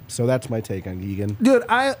instrumental. So that's my take on Keegan. Dude,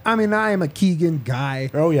 I am a Keegan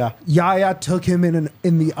guy. Oh yeah, Yaya took him in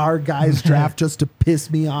the our guys draft just to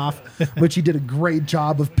piss me off, which he did a great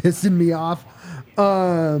job of pissing me off.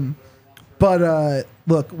 I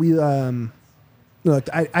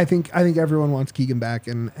think everyone wants Keegan back,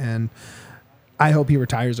 and I hope he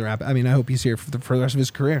retires I hope he's here for the rest of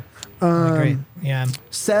his career. Great. Yeah.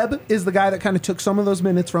 Seb is the guy that kind of took some of those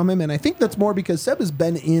minutes from him, and I think that's more because Seb has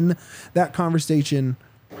been in that conversation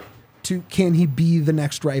to can he be the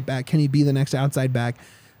next right back? Can he be the next outside back?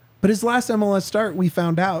 But his last MLS start, we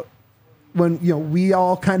found out when we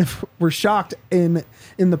all kind of were shocked in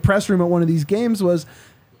the press room at one of these games was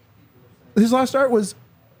his last start was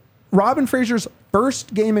Robin Fraser's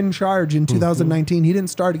first game in charge in 2019. He didn't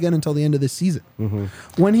start again until the end of this season.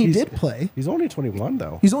 When he did play... He's only 21,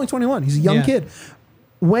 though. He's only 21. He's a young kid.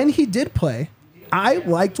 When he did play, I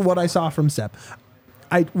liked what I saw from Seb.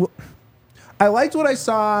 I liked what I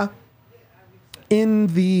saw in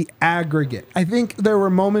the aggregate. I think there were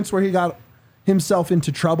moments where he got himself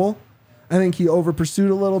into trouble. I think he over-pursued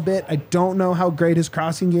a little bit. I don't know how great his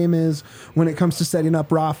crossing game is when it comes to setting up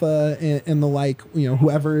Rafa and the like,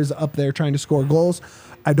 whoever is up there trying to score goals.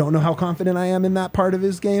 I don't know how confident I am in that part of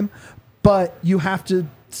his game. But you have to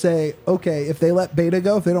say, okay, if they let Beta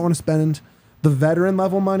go, if they don't want to spend the veteran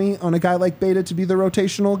level money on a guy like Beta to be the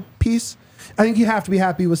rotational piece, I think you have to be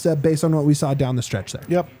happy with Seb based on what we saw down the stretch there.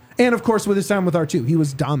 Yep. And, of course, with his time with R2, he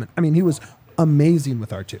was dominant. He was amazing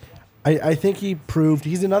with R2. I think he proved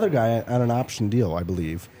he's another guy on an option deal, I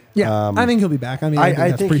believe. Yeah, I think he'll be back. I think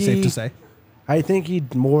that's pretty safe to say. I think he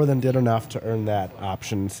more than did enough to earn that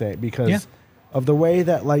option, because of the way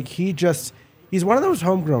that he's one of those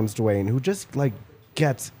homegrowns, Dwayne, who just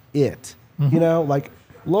gets it.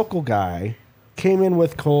 Local guy, came in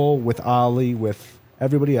with Cole, with Ollie, with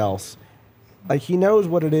everybody else. He knows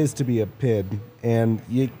what it is to be a PID, and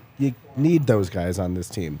you need those guys on this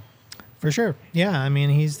team. For sure. Yeah.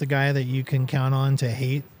 He's the guy that you can count on to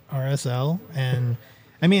hate RSL. And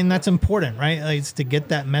that's important, right? It's to get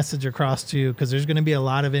that message across to, because there's going to be a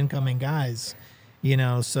lot of incoming guys,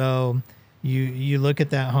 so you look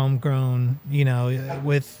at that homegrown,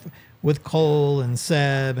 with Cole and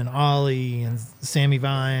Seb and Ollie and Sammy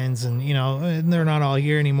Vines and, and they're not all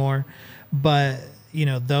here anymore, but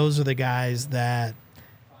those are the guys that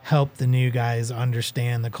help the new guys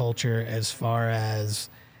understand the culture as far as,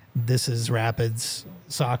 this is Rapids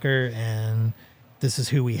soccer and this is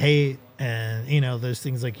who we hate. And, those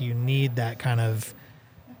things you need that kind of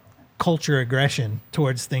culture aggression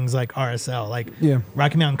towards things like RSL,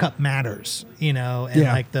 Rocky Mountain Cup matters, and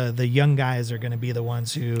the young guys are going to be the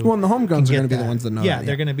ones who, and the homegrowns are going to be the ones that know.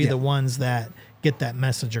 They're going to be the ones that get that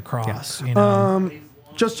message across,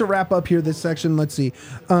 Just to wrap up here, this section, let's see.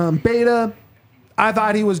 Beta, I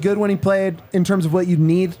thought he was good when he played in terms of what you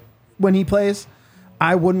need when he plays.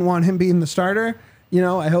 I wouldn't want him being the starter.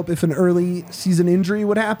 I hope if an early season injury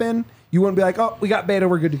would happen, you wouldn't be like, oh, we got Beta,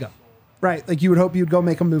 we're good to go. Right? You would hope you'd go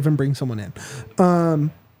make a move and bring someone in.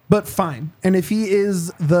 But fine. And if he is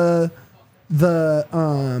the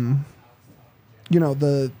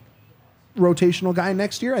rotational guy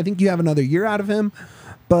next year, I think you have another year out of him.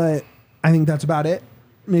 But I think that's about it.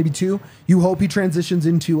 Maybe 2. You hope he transitions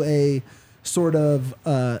into a sort of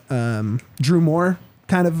Drew Moore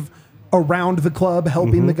kind of around the club,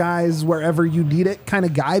 helping the guys wherever you need it kind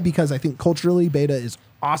of guy, because I think culturally Beta is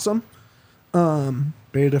awesome.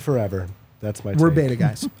 Beta forever. That's my take. We're Beta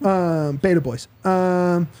guys. Beta boys.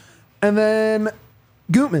 And then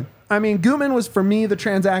Gutman. Gutman was, for me, the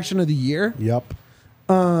transaction of the year. Yep.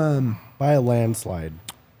 By a landslide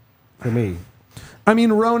for me.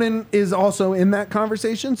 Ronan is also in that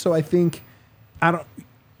conversation, so I think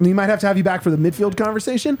we might have to have you back for the midfield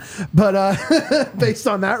conversation, but based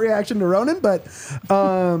on that reaction to Ronan. But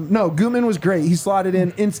no, Gutman was great. He slotted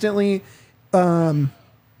in instantly.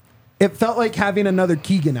 It felt like having another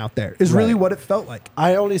Keegan out there is really what it felt like.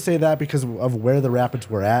 I only say that because of where the Rapids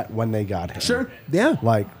were at when they got him. Sure, yeah.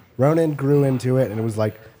 Ronan grew into it, and it was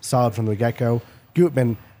solid from the get-go.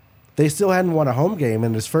 Gutman, they still hadn't won a home game,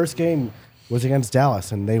 and his first game was against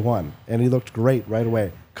Dallas, and they won. And he looked great right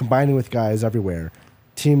away, combining with guys everywhere.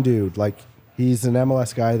 Team dude, he's an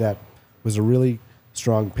MLS guy that was a really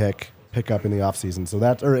strong pick up in the offseason. So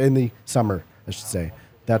or in the summer, I should say.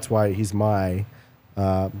 That's why he's my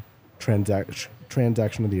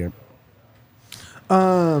transaction of the year.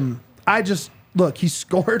 He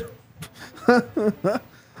scored.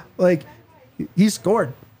 He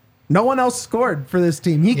scored. No one else scored for this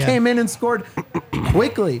team. He came in and scored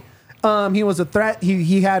quickly. He was a threat.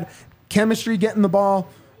 He had chemistry getting the ball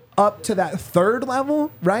up to that third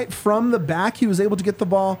level, right? From the back, he was able to get the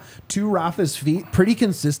ball to Rafa's feet pretty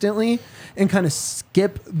consistently and kind of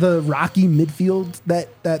skip the rocky midfield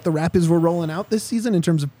that the Rapids were rolling out this season in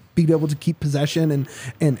terms of being able to keep possession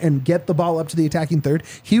and get the ball up to the attacking third.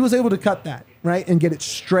 He was able to cut that, right? And get it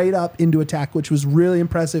straight up into attack, which was really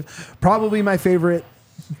impressive. Probably my favorite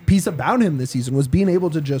piece about him this season was being able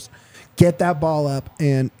to just get that ball up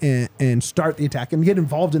and start the attack and get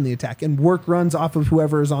involved in the attack and work runs off of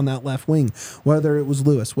whoever is on that left wing, whether it was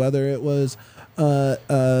Lewis, whether it was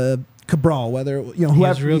Cabral, whether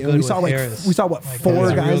whoever. We saw what, like,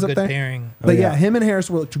 4 guys up there. Pairing. But yeah, him and Harris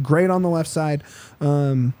looked great on the left side.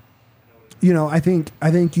 I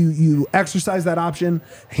think you exercise that option,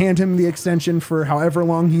 hand him the extension for however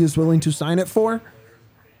long he is willing to sign it for.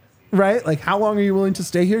 Right? Like, how long are you willing to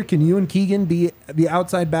stay here? Can you and Keegan be the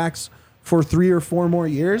outside backs for 3 or 4 more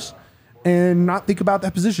years and not think about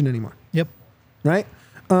that position anymore? Yep. Right?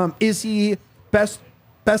 Is he best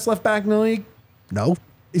left back in the league? No.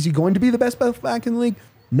 Is he going to be the best left back in the league?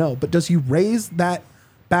 No. But does he raise that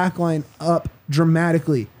back line up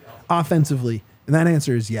dramatically offensively? And that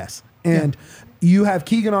answer is yes. And you have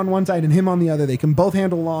Keegan on one side and him on the other. They can both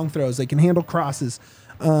handle long throws. They can handle crosses.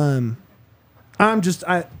 I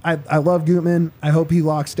love Gutman. I hope he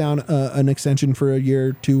locks down an extension for a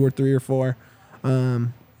year, 2 or 3 or 4.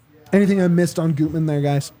 Anything I missed on Gutman there,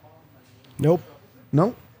 guys? Nope.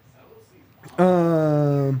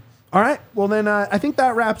 All right. Well, then I think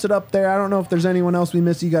that wraps it up there. I don't know if there's anyone else we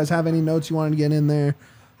missed. You guys have any notes you wanted to get in there?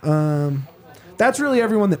 That's really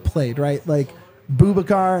everyone that played, right? Like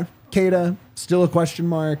Boubacar, Keita, still a question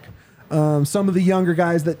mark. Some of the younger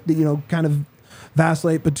guys that kind of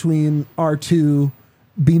vacillate between R2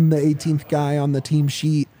 being the 18th guy on the team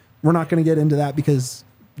sheet. We're not going to get into that because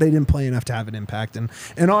they didn't play enough to have an impact. And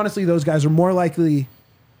honestly, those guys are more likely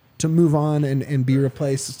to move on and be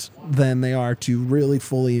replaced than they are to really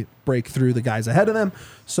fully break through the guys ahead of them.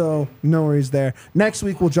 So no worries there. Next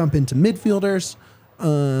week, we'll jump into midfielders.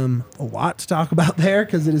 A lot to talk about there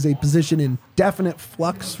because it is a position in definite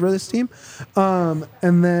flux for this team. And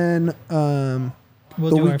then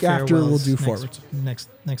the week after, we'll do forwards.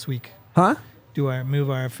 Next week. Huh? Move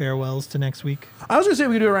our farewells to next week? I was going to say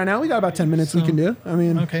we can do it right now. We got about 10 minutes we can do. I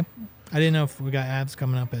mean, okay. I didn't know if we got abs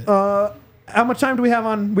coming up. How much time do we have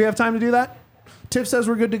on? We have time to do that? Tiff says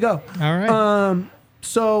we're good to go. All right.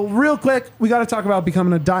 So real quick, we got to talk about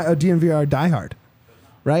becoming a DNVR diehard,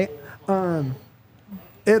 right?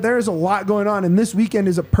 There is a lot going on, and this weekend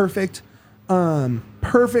is a perfect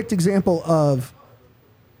example of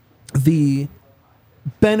the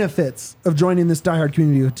benefits of joining this diehard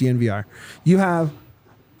community with DNVR. You have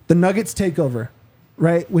the Nuggets takeover,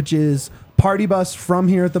 right? Which is party bus from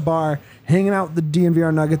here at the bar, hanging out with the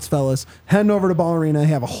DNVR Nuggets fellas, heading over to Ball Arena,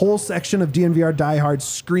 have a whole section of DNVR diehards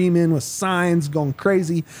screaming with signs, going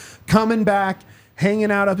crazy, coming back, hanging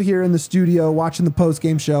out up here in the studio, watching the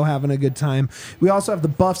post-game show, having a good time. We also have the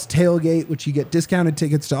Buffs tailgate, which you get discounted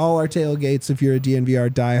tickets to all our tailgates if you're a DNVR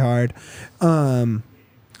diehard.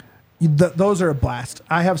 Those are a blast.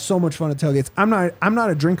 I have so much fun at tailgates. I'm not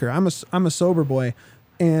a drinker. I'm a sober boy,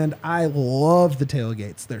 and I love the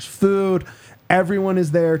tailgates. There's food. Everyone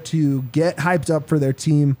is there to get hyped up for their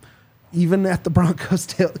team. Even at the Broncos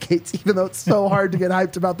tailgates, even though it's so hard to get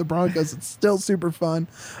hyped about the Broncos, it's still super fun.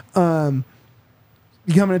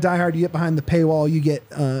 You come in a diehard, you get behind the paywall. You get,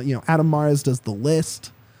 Adam Mares does the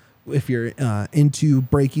list. If you're into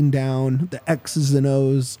breaking down the X's and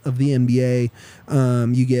O's of the NBA,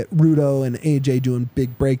 you get Rudo and AJ doing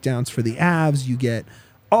big breakdowns for the Avs. You get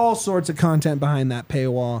all sorts of content behind that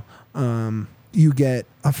paywall. You get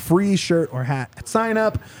a free shirt or hat at sign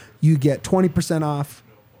up. You get 20% off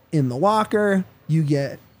in the locker. You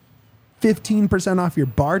get 15% off your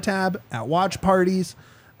bar tab at watch parties.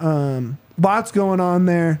 Lots going on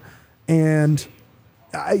there. And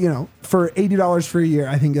for $80 for a year,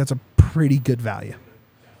 I think that's a pretty good value.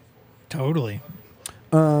 Totally.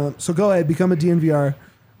 So go ahead, become a DNVR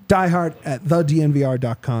diehard at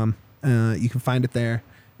thednvr.com. You can find it there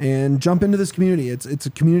and jump into this community. It's a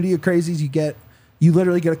community of crazies. You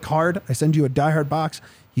literally get a card. I send you a diehard box.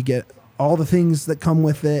 You get all the things that come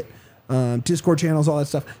with it, Discord channels, all that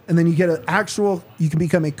stuff. And then you get you can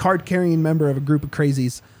become a card carrying member of a group of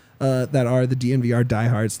crazies that are the DNVR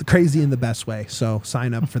diehards, the crazy in the best way. So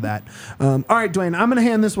sign up for that. All right, Dwayne, I'm going to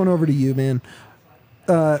hand this one over to you, man.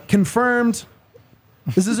 Confirmed.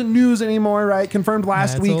 This isn't news anymore, right? Confirmed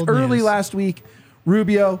early last week.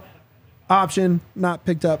 Rubio, option, not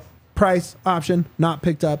picked up. Price, option, not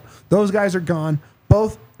picked up. Those guys are gone.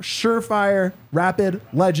 Both surefire, rapid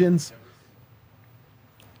legends.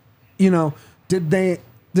 Did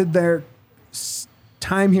their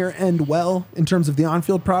time here end well in terms of the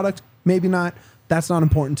on-field product? Maybe not. That's not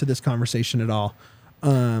important to this conversation at all.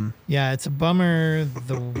 Yeah, it's a bummer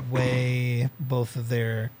the way both of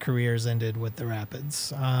their careers ended with the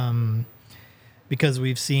Rapids, because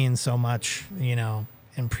we've seen so much, in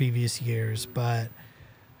previous years. But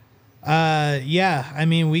yeah, I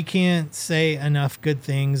mean, we can't say enough good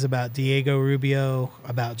things about Diego Rubio,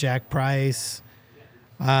 about Jack Price.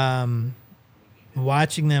 Watching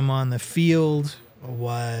them on the field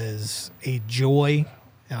was a joy.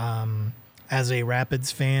 As a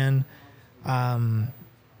Rapids fan,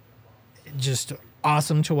 just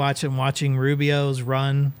awesome to watch him. Watching Rubio's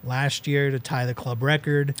run last year to tie the club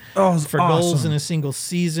record for goals in a single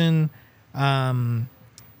season,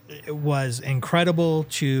 it was incredible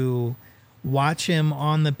to watch him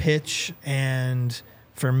on the pitch, and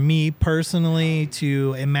for me personally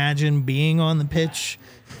to imagine being on the pitch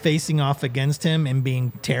facing off against him and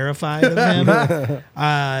being terrified of him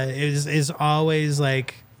is always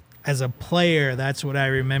like, as a player, that's what I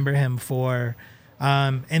remember him for.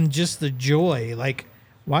 And just the joy, like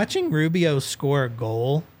watching Rubio score a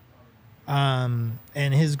goal, and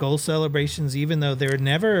his goal celebrations, even though they're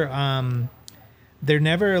never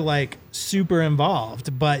like super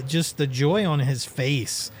involved, but just the joy on his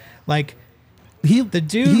face. Like the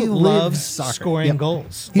dude loves scoring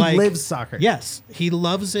goals. He lives soccer. Yes, he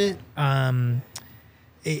loves it.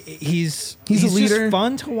 He's a leader. Just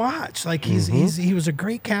fun to watch. Like he was a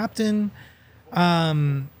great captain.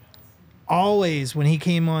 Always when he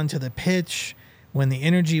came onto the pitch, when the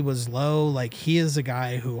energy was low, like he is a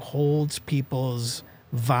guy who holds people's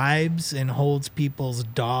vibes and holds people's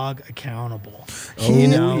dog accountable.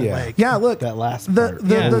 Look, that last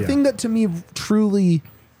the thing that to me truly,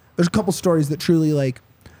 there's a couple stories that truly like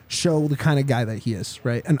show the kind of guy that he is,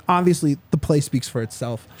 right? And obviously the play speaks for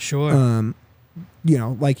itself. Sure.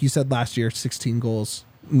 Like you said last year, 16 goals,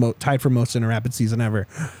 tied for most in a Rapid season ever.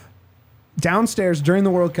 Downstairs during the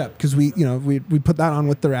World Cup, because we put that on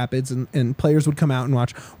with the Rapids, and players would come out and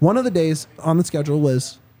watch. One of the days on the schedule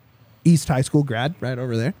was East High School grad, right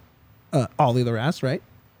over there, Ollie Laras, right?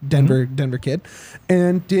 Denver kid,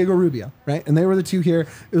 and Diego Rubio, right? And they were the two here.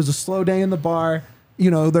 It was a slow day in the bar.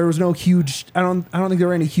 There was no huge. I don't think there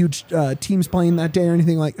were any huge teams playing that day or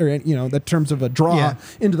anything that terms of a draw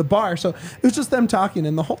into the bar. So it was just them talking,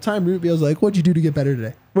 and the whole time Rubio's like, "What'd you do to get better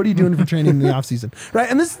today? What are you doing for training in the off season?" Right?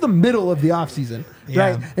 And this is the middle of the off season,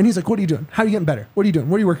 right? And he's like, "What are you doing? How are you getting better? What are you doing?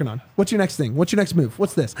 What are you working on? What's your next thing? What's your next move?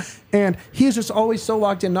 What's this?" And he is just always so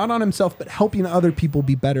locked in, not on himself, but helping other people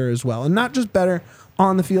be better as well, and not just better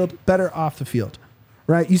on the field, better off the field,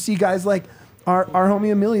 right? You see guys like our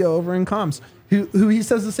homie Emilio over in comms. Who he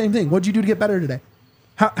says the same thing. What'd you do to get better today?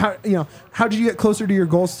 How did you get closer to your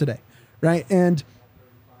goals today? Right. And,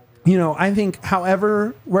 I think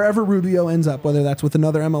wherever Rubio ends up, whether that's with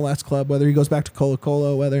another MLS club, whether he goes back to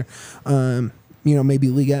Colo-Colo, whether, maybe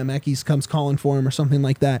Liga MX comes calling for him or something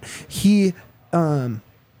like that, he's going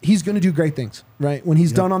to do great things, right? When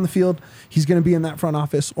he's done on the field, he's going to be in that front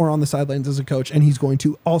office or on the sidelines as a coach, and he's going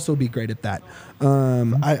to also be great at that.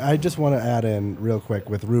 I just want to add in real quick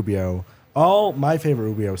with Rubio. My favorite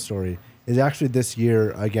Rubio story is actually this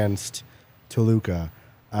year against Toluca.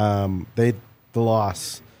 The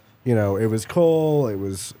loss, it was Cole, it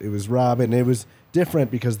was Robin. It was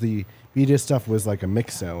different because the media stuff was like a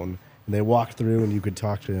mix zone, and they walked through and you could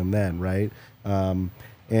talk to him then, right? And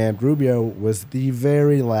Rubio was the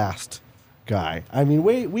very last guy. I mean,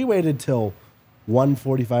 we waited till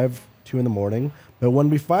 1:45, 2 in the morning, but when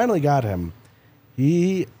we finally got him,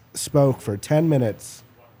 he spoke for 10 minutes.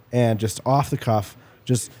 And just off the cuff,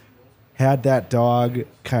 just had that dog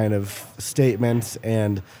kind of statements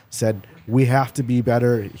and said, "We have to be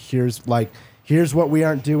better. Here's what we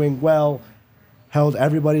aren't doing well." Held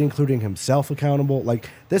everybody, including himself, accountable. Like,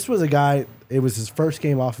 this was a guy. It was his first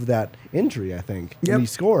game off of that injury, I think. Yep. And he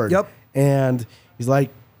scored. Yep. And he's like,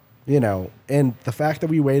 and the fact that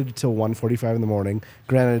we waited till 1:45 in the morning.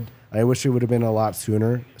 Granted, I wish it would have been a lot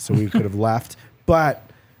sooner, so we could have left, but.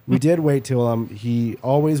 We did wait till him. He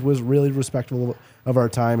always was really respectful of our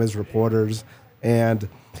time as reporters, and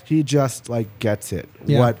he just gets it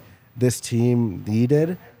what this team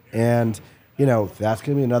needed, and that's going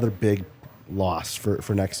to be another big loss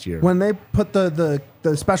for next year. When they put the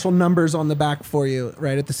special numbers on the back for you,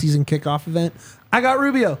 right, at the season kickoff event, I got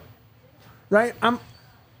Rubio, right?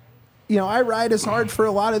 I ride as hard for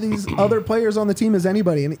a lot of these other players on the team as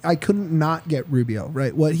anybody, and I couldn't not get Rubio,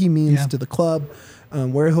 right? What he means to the club.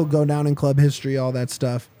 Where he'll go down in club history, all that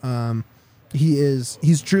stuff.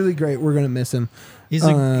 He's truly great. We're going to miss him.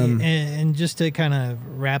 And just to kind of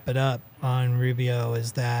wrap it up on Rubio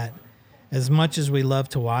is that as much as we love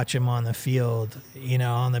to watch him on the field,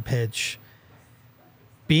 on the pitch,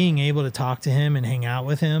 being able to talk to him and hang out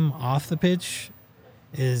with him off the pitch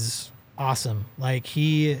is awesome. Like,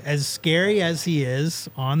 he, as scary as he is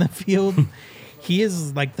on the field, he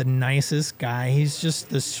is like the nicest guy. He's just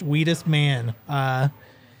the sweetest man. And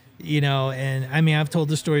I mean, I've told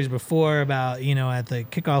the stories before about, at the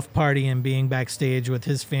kickoff party and being backstage with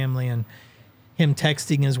his family and him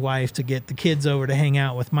texting his wife to get the kids over to hang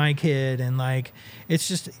out with my kid. And like, it's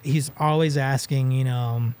just, he's always asking,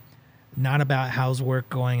 not about how's work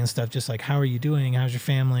going and stuff, just like, how are you doing? How's your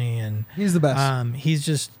family? And he's the best. He's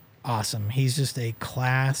just awesome. He's just a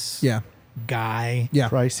class guy. Yeah.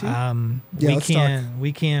 Pricey.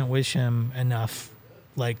 We can't wish him enough,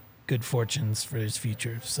 like, good fortunes for his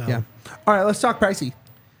future. So yeah. All right, let's talk pricey.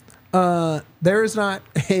 There is not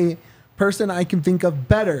a person I can think of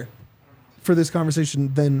better for this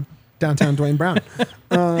conversation than downtown Dwayne Brown.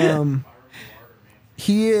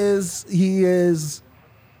 He is.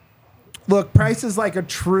 Look, Price is like a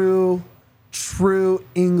true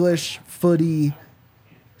English footy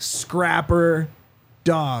scrapper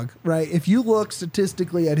dog, right? If you look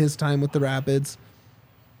statistically at his time with the Rapids,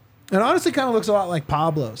 it honestly kind of looks a lot like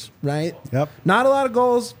Pablo's, right? Yep. Not a lot of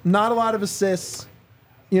goals, not a lot of assists,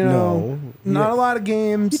 not a lot of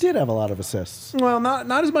games. He did have a lot of assists. Well, not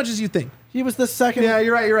as much as you think. He was the second. Yeah,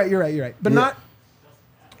 you're right. But not.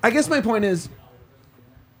 I guess my point is,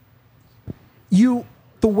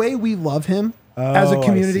 the way we love him as a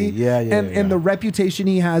community, and the reputation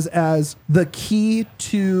he has as the key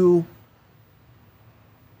to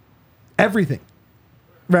everything.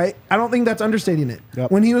 Right? I don't think that's understating it. Yep.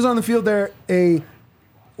 When he was on the field, they're a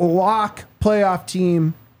lock playoff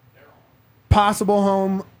team, possible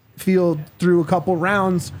home field through a couple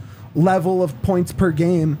rounds, level of points per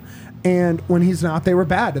game. And when he's not, they were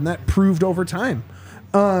bad. And that proved over time.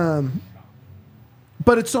 But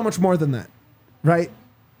it's so much more than that, right?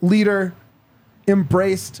 Leader,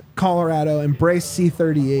 embraced Colorado, embraced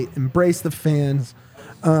C38, embraced the fans.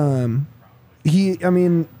 He's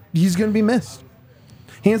going to be missed.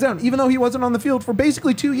 Hands down, even though he wasn't on the field for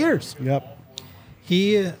basically 2 years. Yep.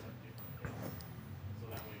 He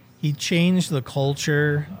changed the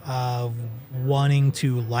culture of wanting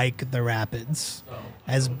to like the Rapids.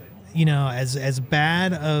 As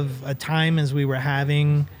bad of a time as we were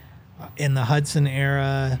having in the Hudson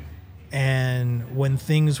era, and when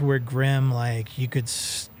things were grim, like, you could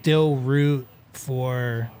still root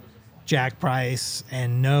for Jack Price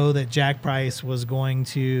and know that Jack Price was going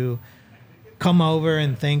to come over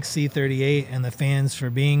and thank C38 and the fans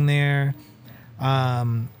for being there.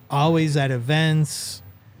 Always at events,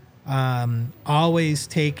 always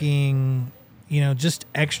taking, just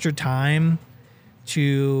extra time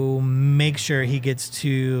to make sure he gets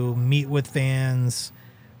to meet with fans.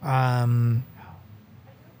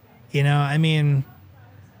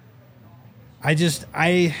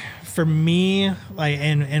 For me, like,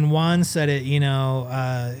 and Juan said it,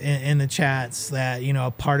 in the chats that,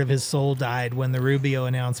 a part of his soul died when the Rubio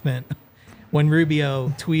announcement, when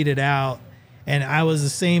Rubio tweeted out, and I was the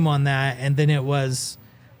same on that. And then it was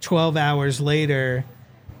 12 hours later,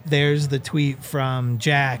 there's the tweet from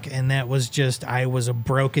Jack. And that was just, I was a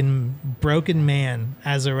broken man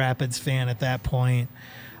as a Rapids fan at that point.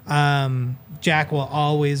 Jack will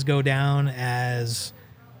always go down as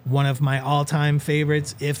one of my all-time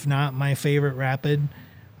favorites, if not my favorite Rapid.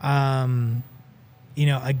 Again,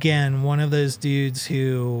 one of those dudes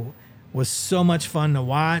who was so much fun to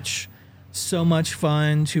watch, so much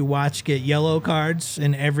fun to watch get yellow cards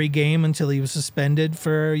in every game until he was suspended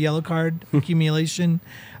for yellow card accumulation,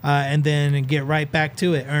 and then get right back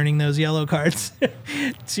to it, earning those yellow cards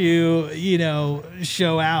to,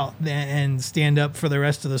 show out and stand up for the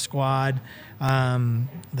rest of the squad.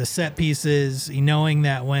 The set pieces, knowing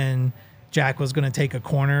that when Jack was going to take a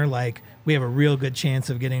corner, like, we have a real good chance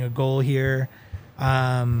of getting a goal here.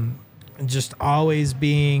 Just always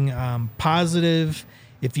being positive.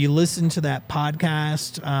 If you listen to that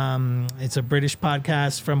podcast, it's a British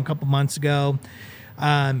podcast from a couple months ago.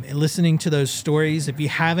 Listening to those stories, if you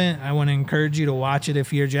haven't, I want to encourage you to watch it.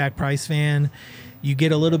 If you're a Jack Price fan, you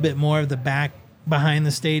get a little bit more of the behind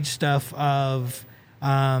the stage stuff of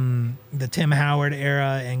the Tim Howard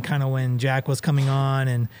era and kind of when Jack was coming on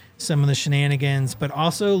and some of the shenanigans, but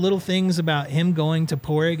also little things about him going to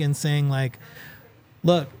Porig and saying, like,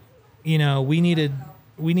 look, we needed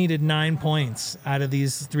 9 points out of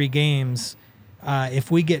these 3 games. If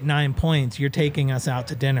we get 9 points, you're taking us out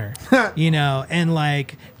to dinner, and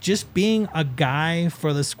like, just being a guy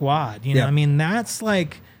for the squad, that's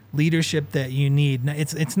like leadership that you need.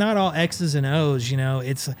 It's not all X's and O's,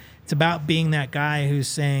 it's about being that guy who's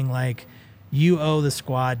saying, like, you owe the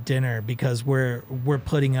squad dinner because we're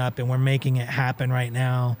putting up and we're making it happen right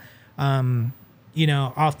now. You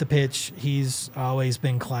know, off the pitch, he's always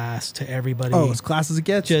been class to everybody. Oh, as class as it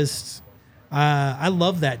gets. Just, I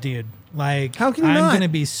love that dude. Like, how can you I'm not? going to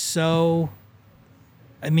be so.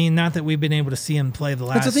 I mean, not that we've been able to see him play the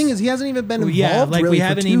last. But the thing is, he hasn't even been involved. Yeah, like really we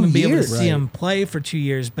haven't for 2 even been able to years. see him play for 2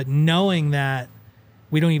 years. But knowing that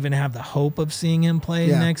we don't even have the hope of seeing him play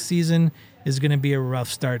next season is going to be a rough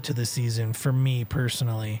start to the season for me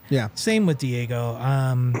personally. Yeah. Same with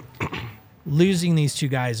Diego. Losing these two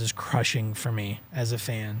guys is crushing for me as a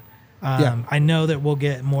fan. I know that we'll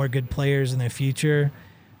get more good players in the future,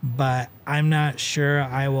 but I'm not sure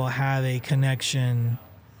I will have a connection.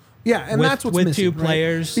 Yeah, and with, that's what's with missing, two right?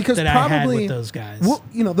 players because that probably, I had with those guys. Well,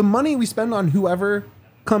 you know, the money we spend on whoever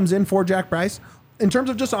comes in for Jack Price, in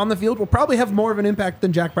terms of just on the field, will probably have more of an impact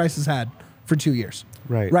than Jack Price has had for 2 years.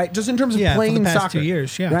 Right. Right. Just in terms of playing for the past soccer. 2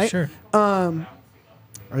 years. Yeah, right? sure.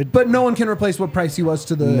 But no one can replace what price he was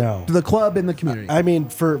to the club and the community. I mean,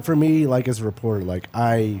 for me, like as a reporter, like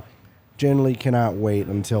I generally cannot wait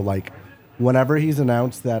until like whenever he's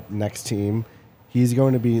announced that next team, he's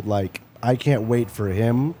going to be like, I can't wait for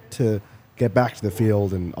him to get back to the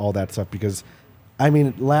field and all that stuff because, I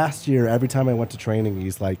mean, last year every time I went to training,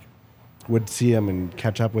 he's like, would see him and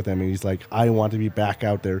catch up with him, and he's like, I want to be back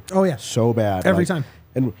out there. Oh, yeah. So bad Every like, time.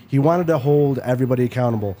 and he wanted to hold everybody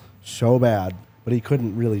accountable so bad, but he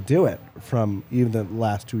couldn't really do it from even the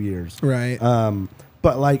last 2 years. Right.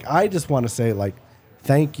 But like, I just want to say, like,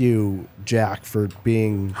 thank you, Jack, for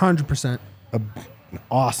being 100%. an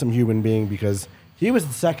awesome human being because he was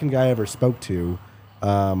the second guy I ever spoke to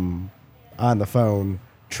on the phone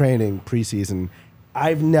training preseason.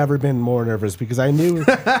 I've never been more nervous because I knew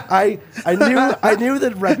I knew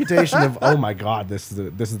the reputation of, oh my God, this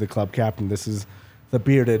is the club captain, this is the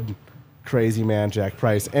bearded crazy man Jack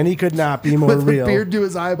Price, and he could not be more With real. the beard to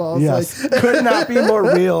his eyeballs. Yes, Like. could not be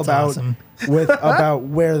more real about awesome. about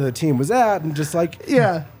where the team was at and just like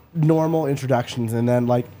normal introductions, and then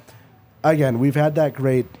like again we've had that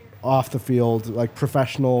great off the field like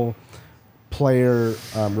professional player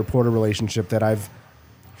reporter relationship that I've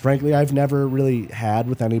never really had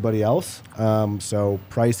with anybody else. So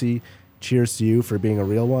Pricey, cheers to you for being a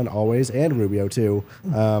real one always, and Rubio too.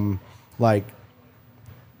 Like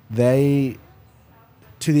they,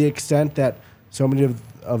 to the extent that so many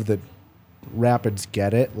of the Rapids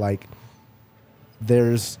get it, like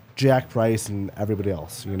there's Jack Price and everybody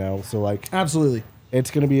else, you know? So like Absolutely.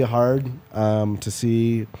 it's going to be hard to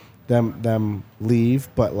see them leave,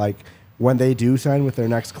 but like when they do sign with their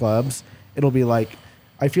next clubs, it'll be like,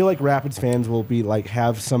 I feel like Rapids fans will be like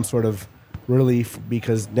have some sort of relief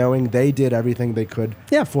because knowing they did everything they could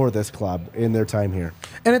for this club in their time here.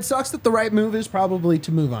 And it sucks that the right move is probably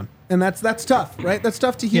to move on. And that's tough, right? That's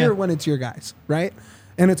tough to hear when it's your guys, right?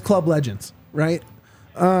 And it's club legends, right?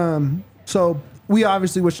 So we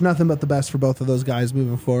obviously wish nothing but the best for both of those guys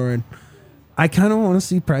moving forward. I kind of want to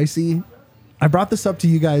see Pricey. I brought this up to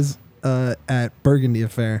you guys at Burgundy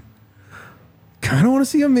Affair. Kind of want to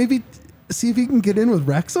see him maybe see if he can get in with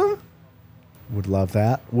Wrexham. Would love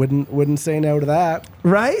that. Wouldn't say no to that.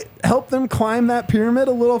 Right? Help them climb that pyramid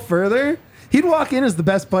a little further. He'd walk in as the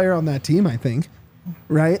best player on that team, I think.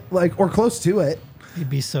 Right? Like, or close to it. He'd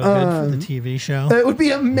be so good for the TV show. It would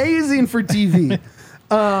be amazing for TV.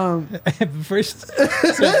 So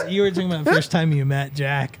you were talking about the first time you met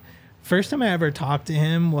Jack. First time I ever talked to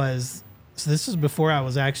him was, so this was before I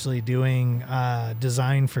was actually doing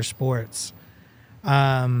design for sports.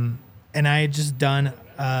 And I had just done,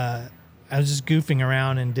 I was just goofing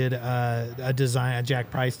around and did a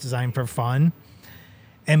Jack Price design for fun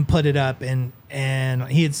and put it up, and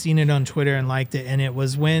he had seen it on Twitter and liked it. And it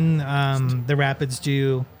was when the Rapids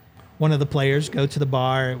do one of the players go to the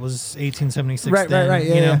bar. It was 1876. Right. Yeah,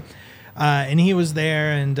 you know? And he was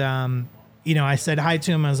there, and you know, I said hi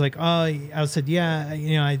to him. I was like, I said, yeah,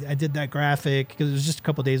 you know, I did that graphic because it was just a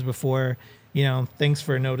couple days before. You know, thanks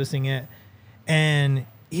for noticing it. And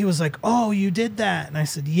he was like, oh, you did that? And I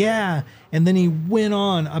said, yeah. And then he went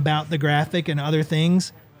on about the graphic and other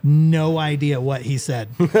things. No idea what he said.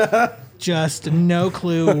 Just no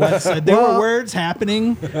clue what said. There were words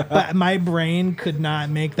happening, but my brain could not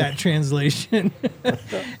make that translation.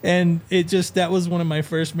 And that was one of my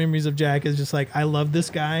first memories of Jack, is just like, I love this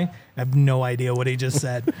guy. I have no idea what he just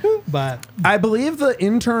said. But I believe the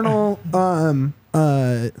internal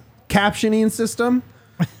captioning system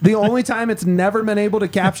The only time it's never been able to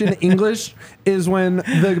caption English is when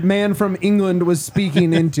the man from England was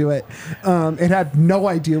speaking into it. It had no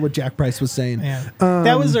idea what Jack Price was saying. Yeah.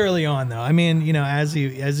 That was early on, though. I mean, as he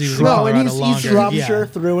was in No, Colorado and he's longer. Shropshire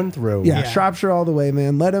through and through. Yeah, Shropshire all the way,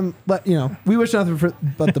 man. We wish nothing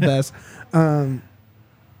but the best.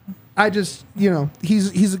 I just,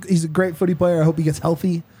 he's a great footy player. I hope he gets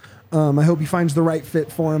healthy. I hope he finds the right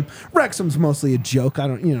fit for him. Wrexham's mostly a joke. I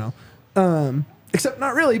don't, except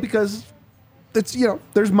not really, because it's,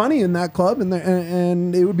 there's money in that club,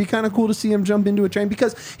 and it would be kind of cool to see him jump into a train,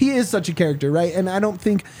 because he is such a character, right? And I don't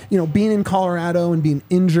think, being in Colorado and being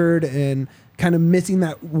injured and kind of missing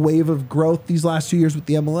that wave of growth these last 2 years with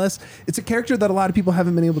the MLS, it's a character that a lot of people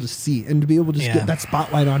haven't been able to see, and to be able to just get that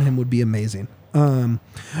spotlight on him would be amazing. All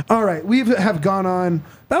right, we have gone on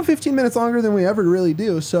about 15 minutes longer than we ever really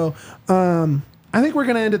do, so I think we're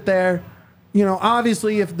going to end it there.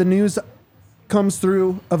 Obviously, if the news comes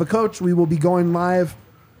through of a coach, we will be going live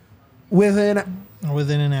within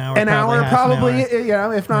an hour. Probably,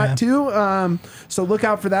 if not two. So look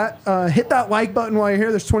out for that. Hit that like button while you're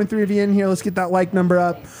here. There's 23 of you in here. Let's get that like number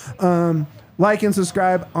up. Like and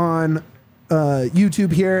subscribe on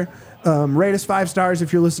YouTube here. Rate us 5 stars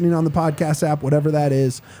if you're listening on the podcast app, whatever that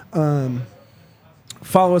is.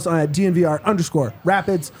 Follow us on at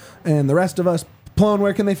DNVR_Rapids, and the rest of us. Plone,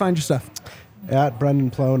 where can they find your stuff? At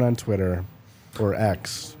Brendan Plone on Twitter or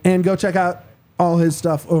X. And go check out all his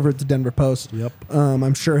stuff over at the Denver Post. Yep.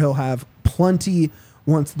 I'm sure he'll have plenty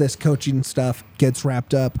once this coaching stuff gets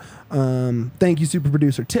wrapped up. Thank you, super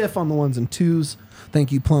producer Tiff, on the ones and twos.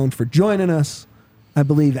 Thank you, Plone, for joining us. I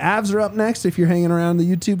believe Avs are up next if you're hanging around the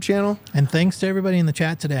YouTube channel. And thanks to everybody in the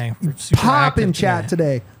chat today. Pop in chat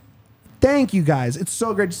today. Thank you, guys. It's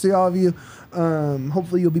so great to see all of you.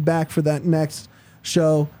 Hopefully you'll be back for that next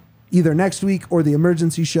show, either next week or the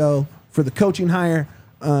emergency show for the coaching hire.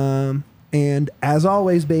 And as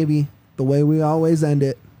always, baby, the way we always end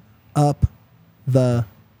it, up the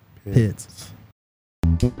pits.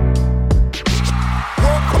 We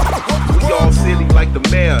all silly like the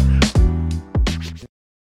mayor.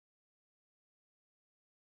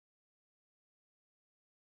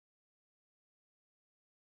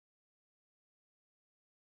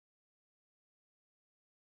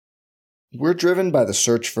 We're driven by the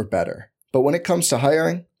search for better. But when it comes to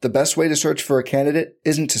hiring, the best way to search for a candidate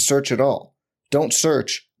isn't to search at all. Don't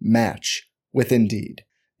search, match with Indeed.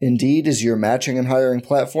 Indeed is your matching and hiring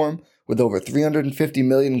platform with over 350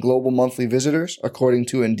 million global monthly visitors, according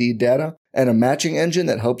to Indeed data, and a matching engine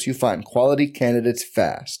that helps you find quality candidates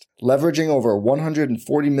fast. Leveraging over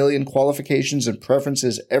 140 million qualifications and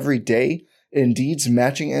preferences every day, Indeed's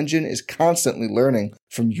matching engine is constantly learning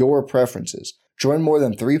from your preferences. Join more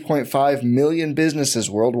than 3.5 million businesses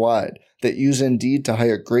worldwide that use Indeed to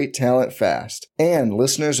hire great talent fast. And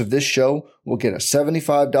listeners of this show will get a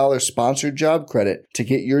 $75 sponsored job credit to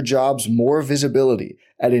get your jobs more visibility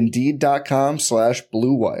at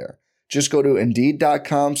Indeed.com/Blue Wire. Just go to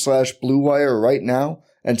Indeed.com/Blue Wire right now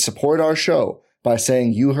and support our show by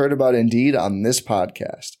saying you heard about Indeed on this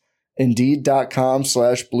podcast.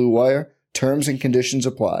 Indeed.com/Blue Wire. Terms and conditions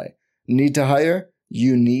apply. Need to hire?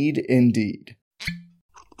 You need Indeed.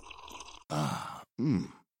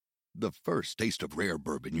 The first taste of rare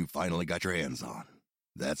bourbon you finally got your hands on.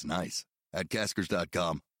 That's nice. At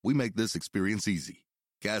Caskers.com, we make this experience easy.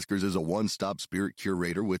 Caskers is a one-stop spirit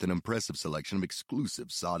curator with an impressive selection of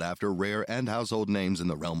exclusive, sought-after, rare, and household names in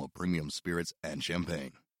the realm of premium spirits and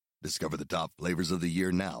champagne. Discover the top flavors of the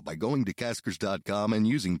year now by going to Caskers.com and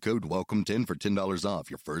using code WELCOME10 for $10 off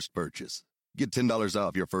your first purchase. Get $10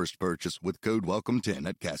 off your first purchase with code WELCOME10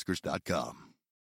 at Caskers.com.